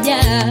importa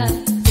ya.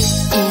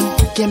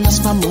 ¿Y qué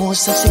más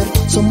vamos a hacer?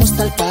 Somos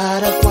tal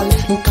para cual.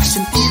 Nunca he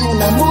sentido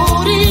un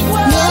amor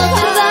igual. Nos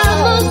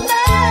tardamos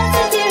más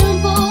de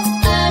tiempo.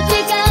 Ha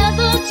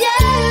llegado ya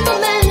el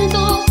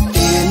momento.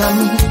 Ven a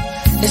mí,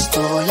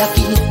 estoy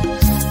aquí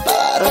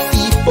para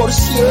ti por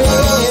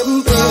siempre.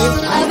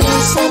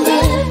 Abrázame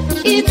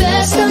y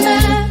bésame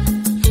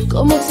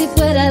como si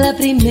fuera la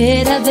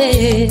primera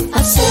vez.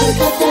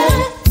 Acércate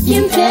y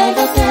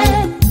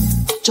entrégate.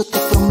 Yo te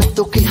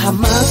prometo que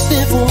jamás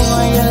te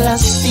voy a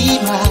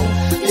lastimar.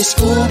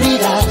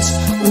 Descubrirás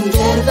un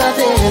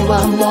verdadero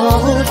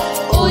amor.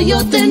 Hoy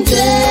yo te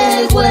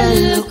entrego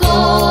el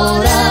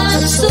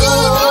corazón.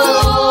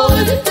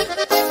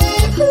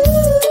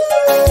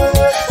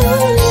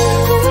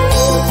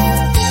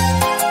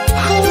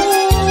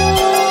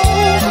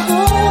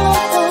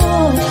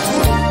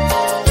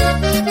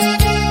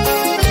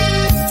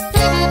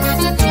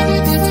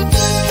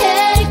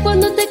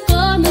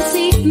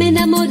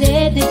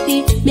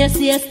 Me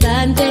hacías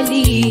tan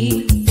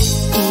feliz.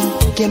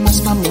 ¿Y qué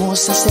más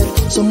vamos a hacer?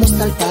 Somos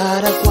tal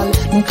para cual.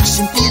 Nunca he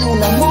sentido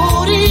un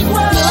amor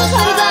igual. Nos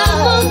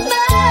tardamos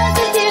más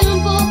de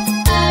tiempo.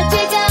 Ha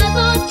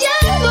llegado ya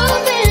el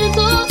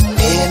momento.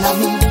 Ven a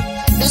mí,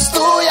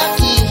 estoy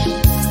aquí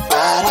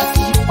para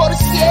ti por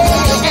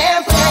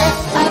siempre.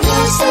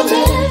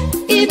 Abrázame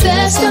y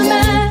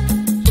bésame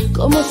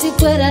como si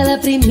fuera la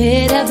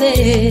primera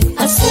vez.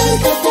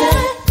 Acércate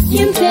y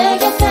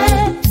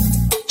entrégate.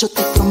 Yo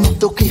te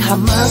prometo que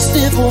jamás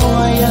te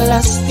voy a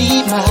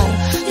lastimar.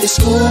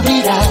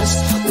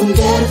 Descubrirás un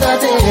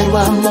verdadero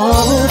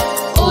amor.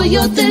 Hoy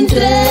yo te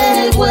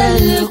entrego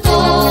el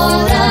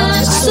corazón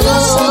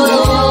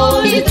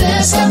y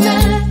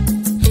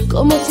bésame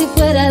como si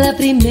fuera la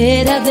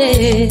primera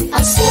vez.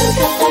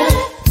 Acércate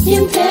y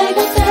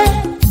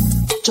entrégate.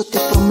 Yo te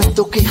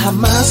prometo que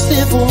jamás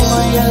te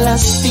voy a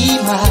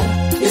lastimar.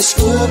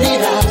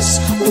 Descubrirás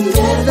un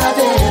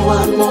verdadero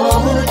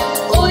amor.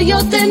 Hoy yo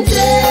te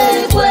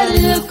entrego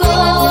el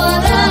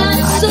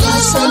corazón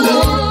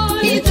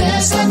y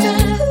bésame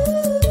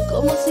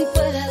como si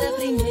fuera la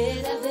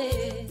primera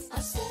vez.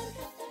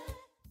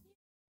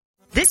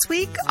 This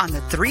week on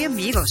the Three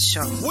Amigos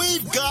Show.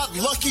 We've got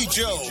Lucky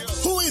Joe.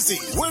 Who is he?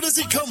 Where does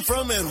he come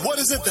from? And what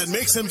is it that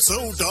makes him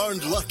so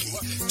darned lucky?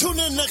 Tune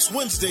in next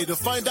Wednesday to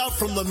find out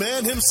from the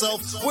man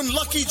himself when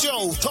Lucky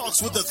Joe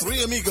talks with the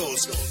Three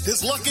Amigos.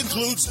 His luck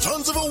includes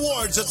tons of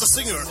awards as a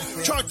singer,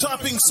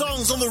 chart-topping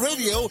songs on the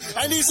radio,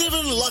 and he's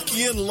even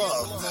lucky in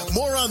love.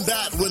 More on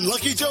that when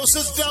Lucky Joe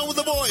sits down with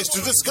the boys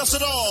to discuss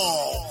it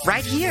all.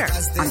 Right here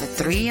on the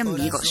Three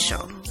Amigos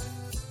Show.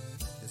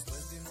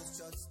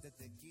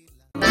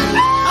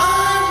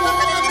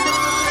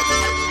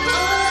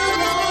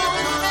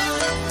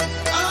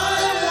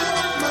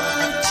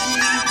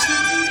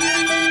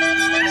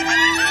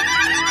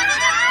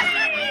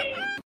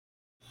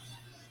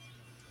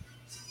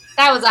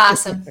 That was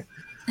awesome.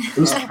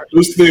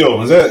 Who's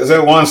Steele? Is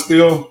that Juan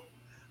Steele?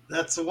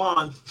 That's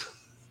Juan.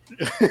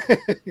 Of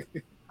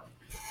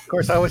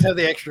course, I always have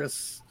the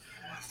extras.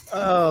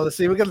 Let's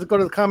see. We got to go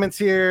to the comments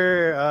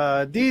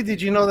here. D, did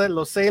you know that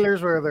Los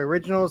Sailors were the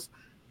originals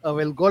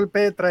of El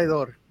Golpe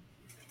Traidor?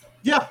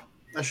 Yeah,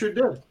 I sure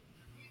did.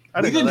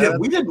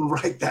 We didn't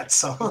write that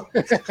song.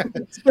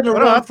 It's been Well,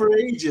 around for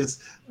ages.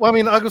 Well, I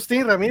mean,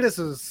 Agustin Ramirez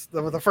was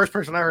the first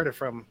person I heard it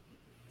from.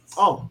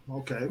 Oh,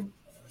 okay.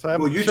 So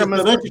I'm Well, you're sure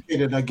just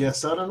uneducated, I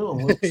guess. I don't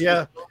know.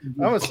 yeah,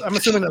 I'm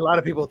assuming a lot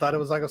of people thought it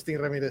was Agustin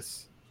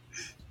Ramirez.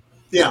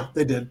 Yeah,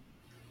 they did.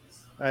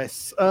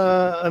 Nice.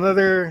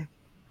 Another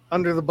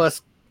under the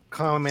bus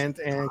comment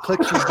and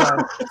click she's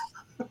done.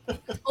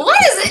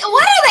 What is it?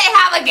 What do they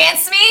have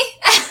against me?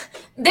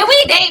 Did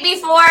we date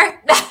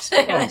before?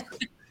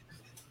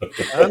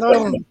 I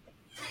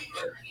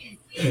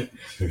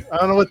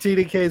don't know what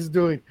TDK is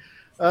doing.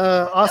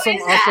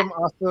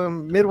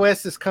 Awesome.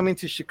 Midwest is coming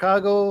to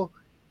Chicago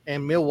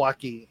and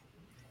Milwaukee.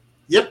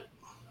 Yep.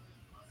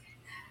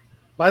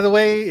 By the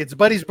way, it's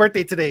Buddy's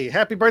birthday today.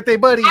 Happy birthday,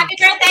 Buddy. Happy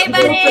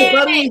birthday,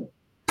 buddy.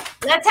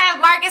 Let's have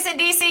Marcus and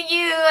D sing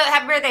you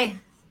happy birthday.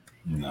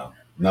 No,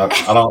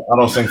 I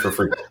don't sing for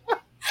free.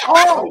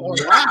 Oh,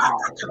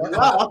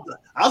 wow.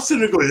 I'll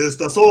sing it.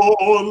 Estas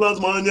son las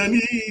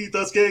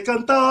mañanitas que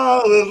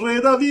cantaba el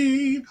rey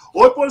David.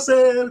 Hoy por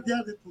ser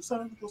día de tus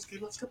santos que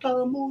las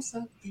cantamos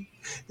a ti.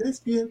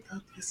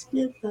 Despierta,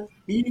 despierta,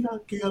 mira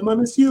que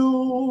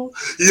amaneció.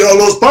 Y a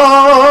los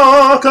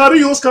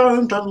pajarillos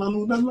cantan, la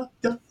luna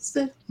ya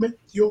se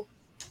metió.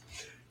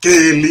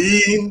 Qué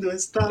lindo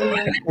está.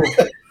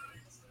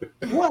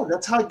 Wow,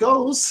 that's how it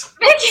goes.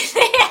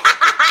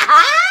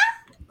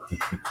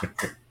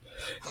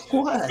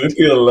 What?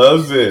 Cynthia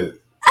loves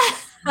it.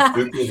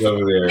 Cynthia's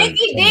over there.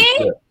 Mickey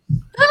D?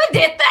 Who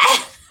did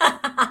that?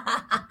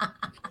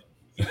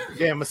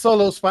 Yeah, my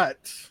solo spot.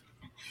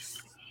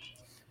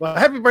 Well,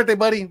 happy birthday,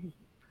 buddy.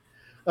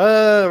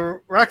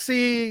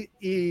 Roxy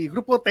y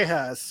Grupo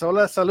Texas.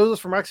 Hola, saludos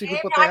from Roxy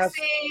Grupo Texas.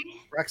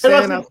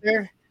 Roxanne out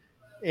there.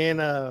 And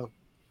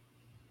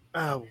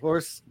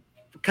where's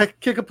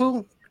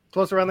Kickapoo?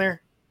 Close around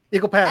there.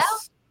 Eagle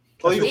Pass.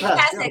 Oh, Eagle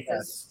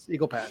Pass.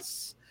 Eagle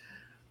Pass.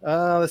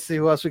 Let's see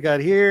who else we got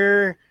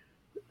here.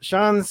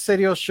 Sean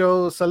Serio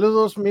Show.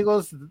 Saludos,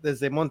 amigos,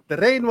 desde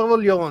Monterrey, Nuevo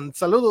León.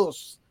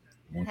 Saludos.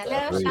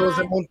 Hello, Amigos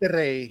de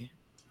Monterrey.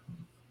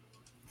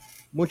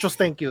 Muchos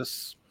thank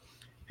yous.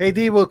 Hey,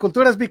 D, will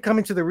Culturas be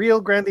coming to the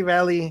Rio Grande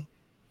Valley?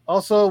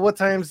 Also, what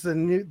time's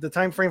the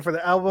time frame for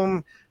the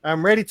album?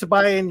 I'm ready to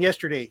buy in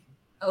yesterday.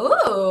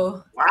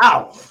 Ooh.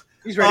 Wow.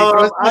 He's ready.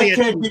 I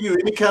can't give you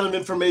any kind of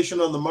information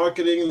on the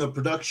marketing and the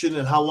production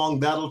and how long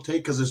that'll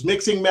take because there's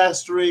mixing,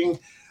 mastering,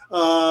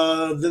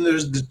 then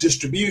there's the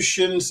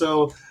distribution.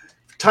 So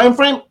time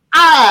frame,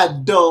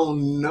 I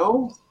don't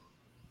know.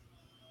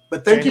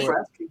 But thank you for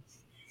asking.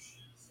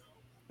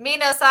 Me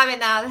no sabe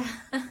nada.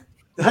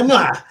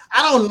 No,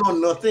 I don't know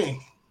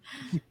nothing.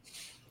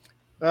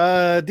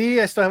 D,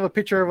 I still have a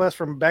picture of us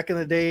from back in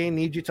the day.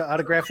 Need you to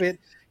autograph it.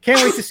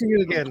 Can't wait to see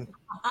you again.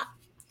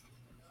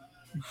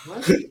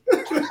 You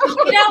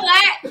know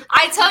what?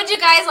 I told you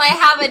guys I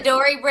have a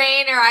Dory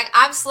brain or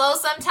I'm slow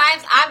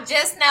sometimes. I'm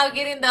just now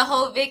getting the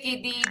whole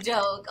Vicky D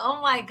joke. Oh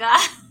my God.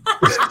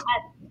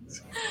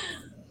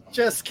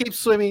 Just keep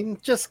swimming.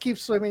 Just keep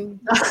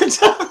swimming.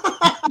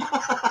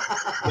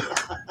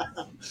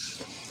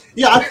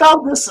 Yeah, I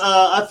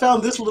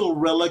found this little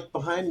relic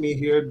behind me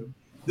here.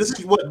 This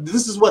is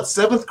what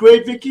 7th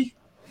grade, Vicky?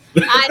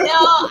 I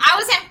know. I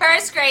was in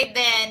 1st grade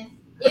then.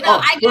 You know,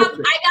 I got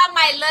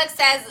my looks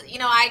as, you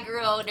know, I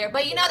grew older.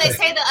 But, you know, they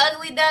say the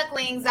ugly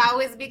ducklings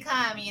always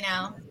become, you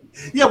know.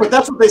 Yeah, but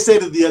that's what they say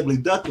to the ugly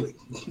duckling.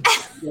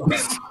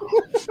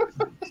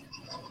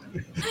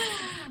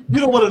 You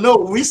don't want to know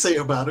what we say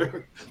about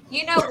her.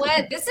 You know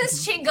what? This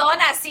is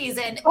Chingona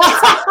season. Do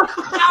I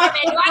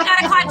got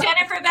to call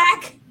Jennifer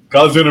back?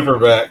 Call Jennifer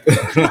back.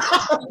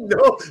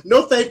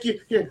 No, thank you.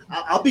 Here,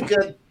 I'll be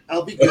good.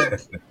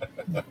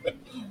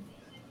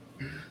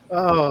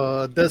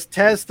 Oh, does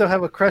Taz still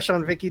have a crush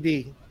on Vicky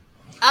D?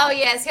 Oh,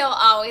 yes. He'll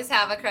always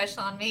have a crush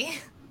on me.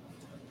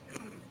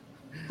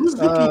 Who's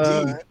Vicky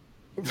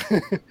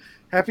D?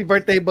 Happy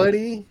birthday,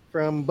 Buddy,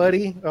 from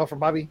Buddy. Oh, from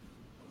Bobby.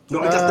 No,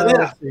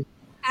 let's see.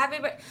 Happy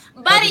birthday.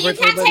 Buddy, you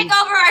can't take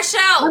over our show.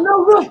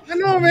 I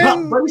know,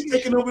 man. Buddy's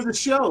taking over the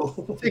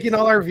show. Taking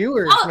all our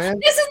viewers, man.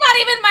 This is not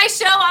even my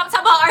show. I'm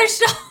talking about our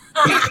show.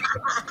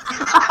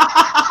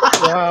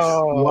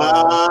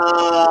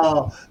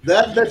 Wow.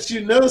 That lets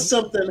you know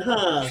something,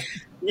 huh?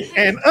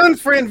 And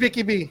unfriend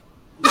Vicky B.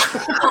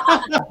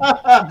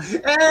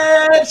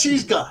 And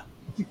she's gone.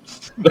 You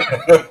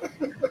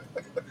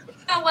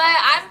know what?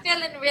 I'm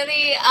feeling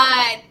really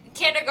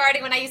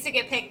kindergarten when I used to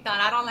get picked on.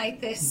 I don't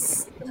like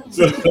this.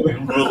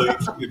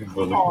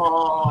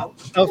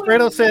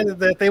 Alfredo said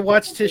that they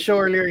watched his show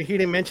earlier. He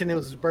didn't mention it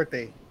was his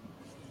birthday.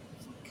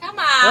 Come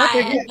on,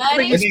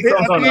 buddy.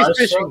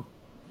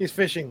 He's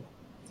fishing.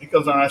 He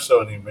comes on our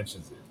show and he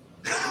mentions it.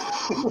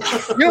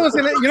 You know what's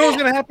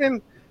gonna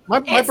happen? My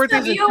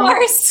birthday's in 2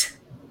 weeks.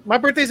 My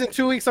birthday's in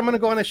 2 weeks. I'm gonna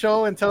go on a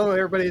show and tell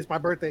everybody it's my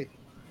birthday.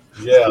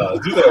 Yeah,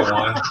 do that,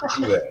 Juan.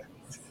 Do that.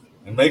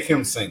 And make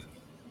him sing.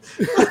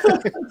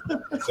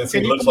 Since he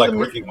looks like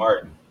Ricky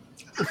Martin.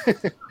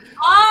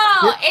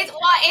 Oh,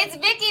 it's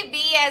Vicky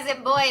B as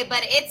in boy,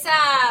 but it's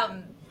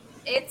a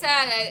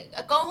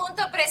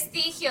Conjunto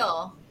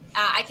Prestigio.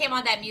 I came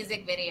on that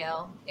music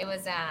video. It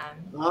was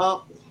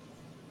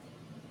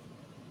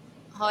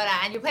hold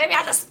on, you put me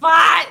on the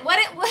spot. What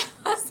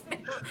was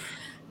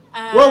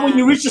well, when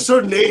you reach a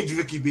certain age,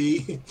 Vicky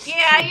B.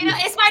 Yeah, you know,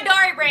 it's my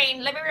Dory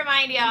brain. Let me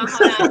remind y'all.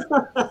 Hold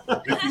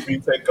on. Vicky B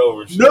take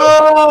over.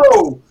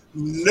 No.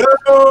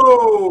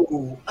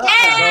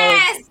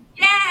 Yes.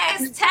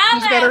 Tell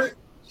her.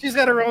 She's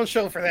got her own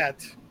show for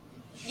that.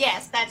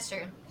 Yes, that's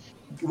true.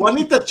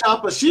 Juanita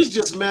Chapa, she's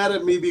just mad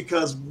at me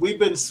because we've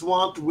been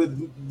swamped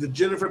with the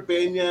Jennifer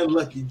Peña and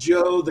Lucky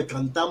Joe, the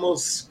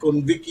Cantamos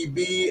con Vicky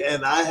B,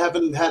 and I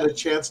haven't had a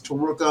chance to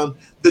work on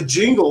the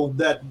jingle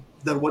that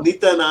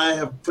Juanita and I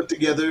have put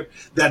together,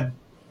 that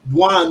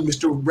Juan,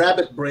 Mr.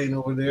 Rabbit Brain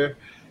over there,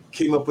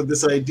 came up with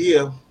this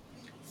idea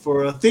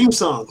for a theme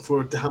song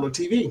for Tejano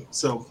TV.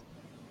 So,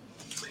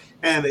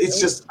 and it's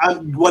just,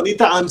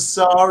 Juanita, I'm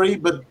sorry,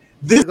 but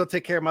this... Go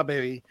take care of my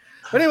baby.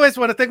 But anyways,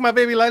 want to thank my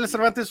baby Lila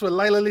Cervantes with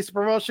Lila Lisa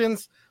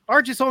Promotions,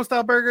 Archie's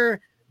Homestyle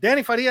Burger,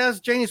 Danny Farias,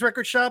 Janie's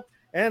Record Shop,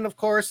 and of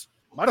course,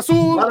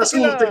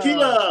 Marazul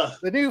Tequila,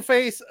 the new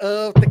face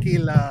of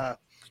tequila.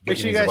 Make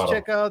sure you guys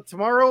check out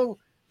tomorrow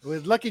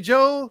with Lucky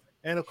Joe,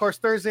 and of course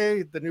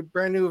Thursday, the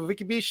brand new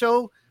Vicky B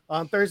show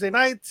on Thursday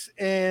nights,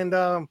 and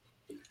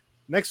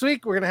next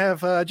week we're gonna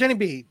have Jenny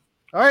B.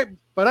 All right,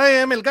 but I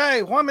am El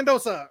Guy Juan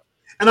Mendoza,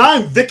 and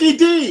I'm Vicky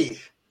D.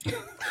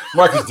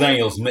 Marcus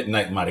Daniels,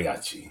 Midnight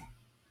Mariachi.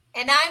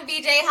 And I'm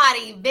BJ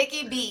Hottie,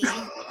 Vicky B.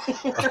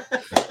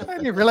 I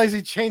didn't realize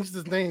he changed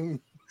his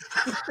name.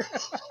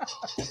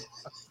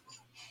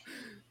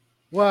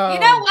 Wow.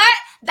 You know what?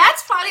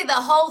 That's probably the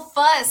whole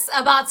fuss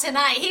about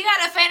tonight. He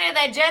got offended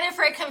that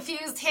Jennifer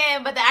confused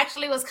him, but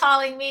actually was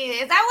calling me.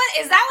 Is that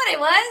what it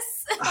was?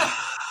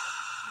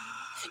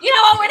 You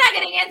know what? We're not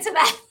getting into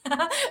that.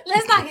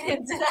 Let's not get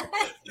into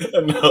that.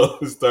 No,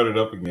 start it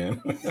up again.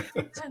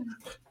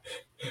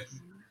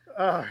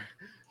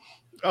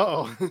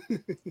 Oh.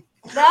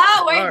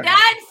 No, we're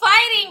done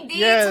fighting, D.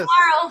 Yes.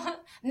 Tomorrow.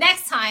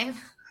 Next time.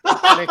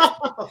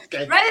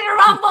 Okay. Ready to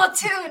rumble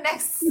too.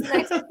 Next.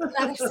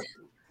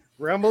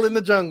 Rumble in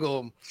the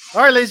jungle.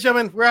 All right, ladies and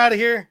gentlemen, we're out of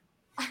here.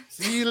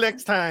 See you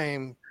next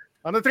time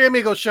on the Three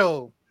Amigos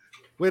show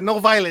with no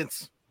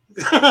violence.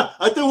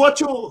 I think what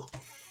you.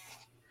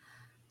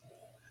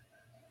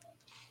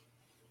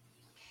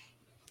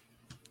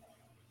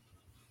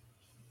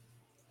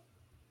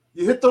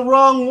 You hit the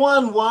wrong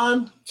one,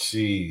 Juan.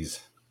 Jeez.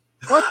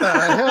 What the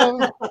hell?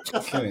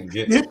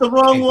 You hit the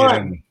wrong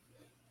one.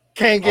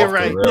 Can't get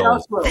right.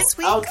 This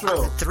week on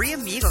the Three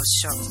Amigos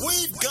show.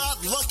 We've got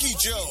Lucky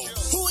Joe.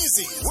 Who is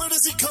he? Where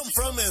does he come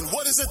from? And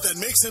what is it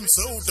that makes him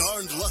so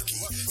darned lucky?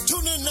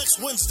 Tune in next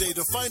Wednesday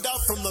to find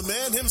out from the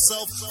man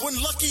himself when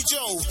Lucky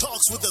Joe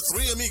talks with the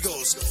Three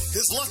Amigos.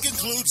 His luck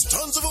includes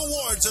tons of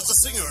awards as a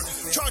singer,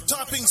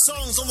 chart-topping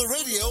songs on the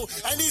radio,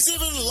 and he's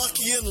even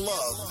lucky in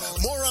love.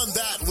 More on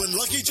that when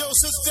Lucky Joe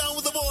sits down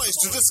with the boys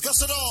to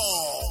discuss it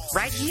all.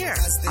 Right here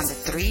on the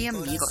Three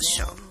Amigos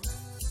show.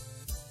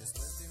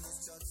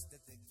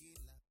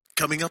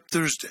 Coming up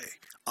Thursday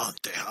on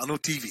Tejano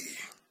TV.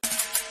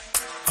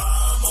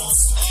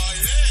 Vamos, oh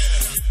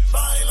yeah,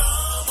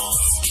 bailamos,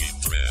 keep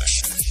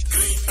fresh,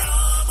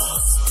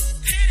 gritamos,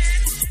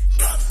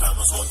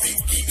 cantamos con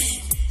Vicky B.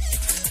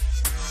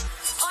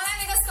 Hola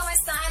amigos, ¿cómo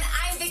están?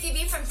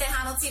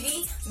 Tejano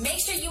TV, make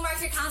sure you mark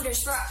your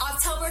calendars for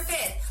October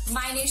 5th.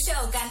 My new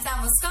show,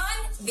 Cantamos con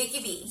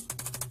Vicky B.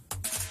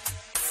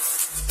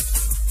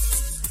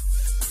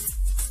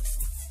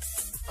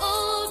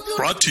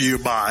 Brought to you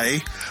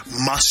by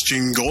Mas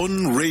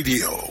Chingon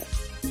Radio,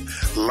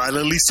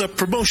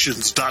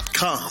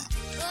 LilaLisaPromotions.com,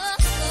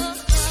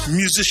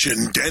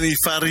 musician Danny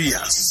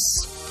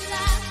Farias,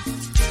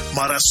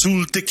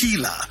 Marazul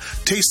Tequila,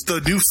 taste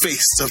the new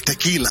face of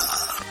tequila,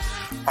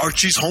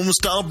 Archie's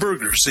Homestyle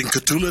Burgers in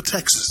Cotulla,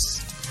 Texas,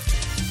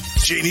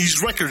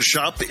 Janie's Record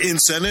Shop in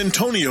San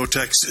Antonio,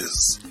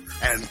 Texas,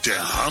 and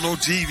Tejano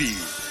TV.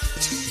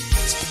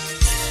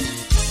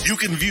 You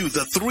can view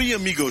the Three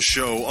Amigos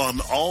show on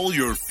all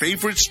your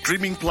favorite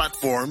streaming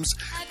platforms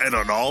and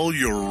on all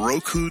your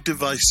Roku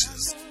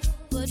devices.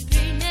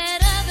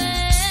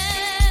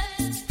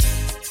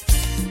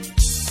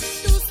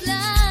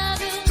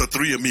 The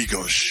Three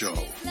Amigos show.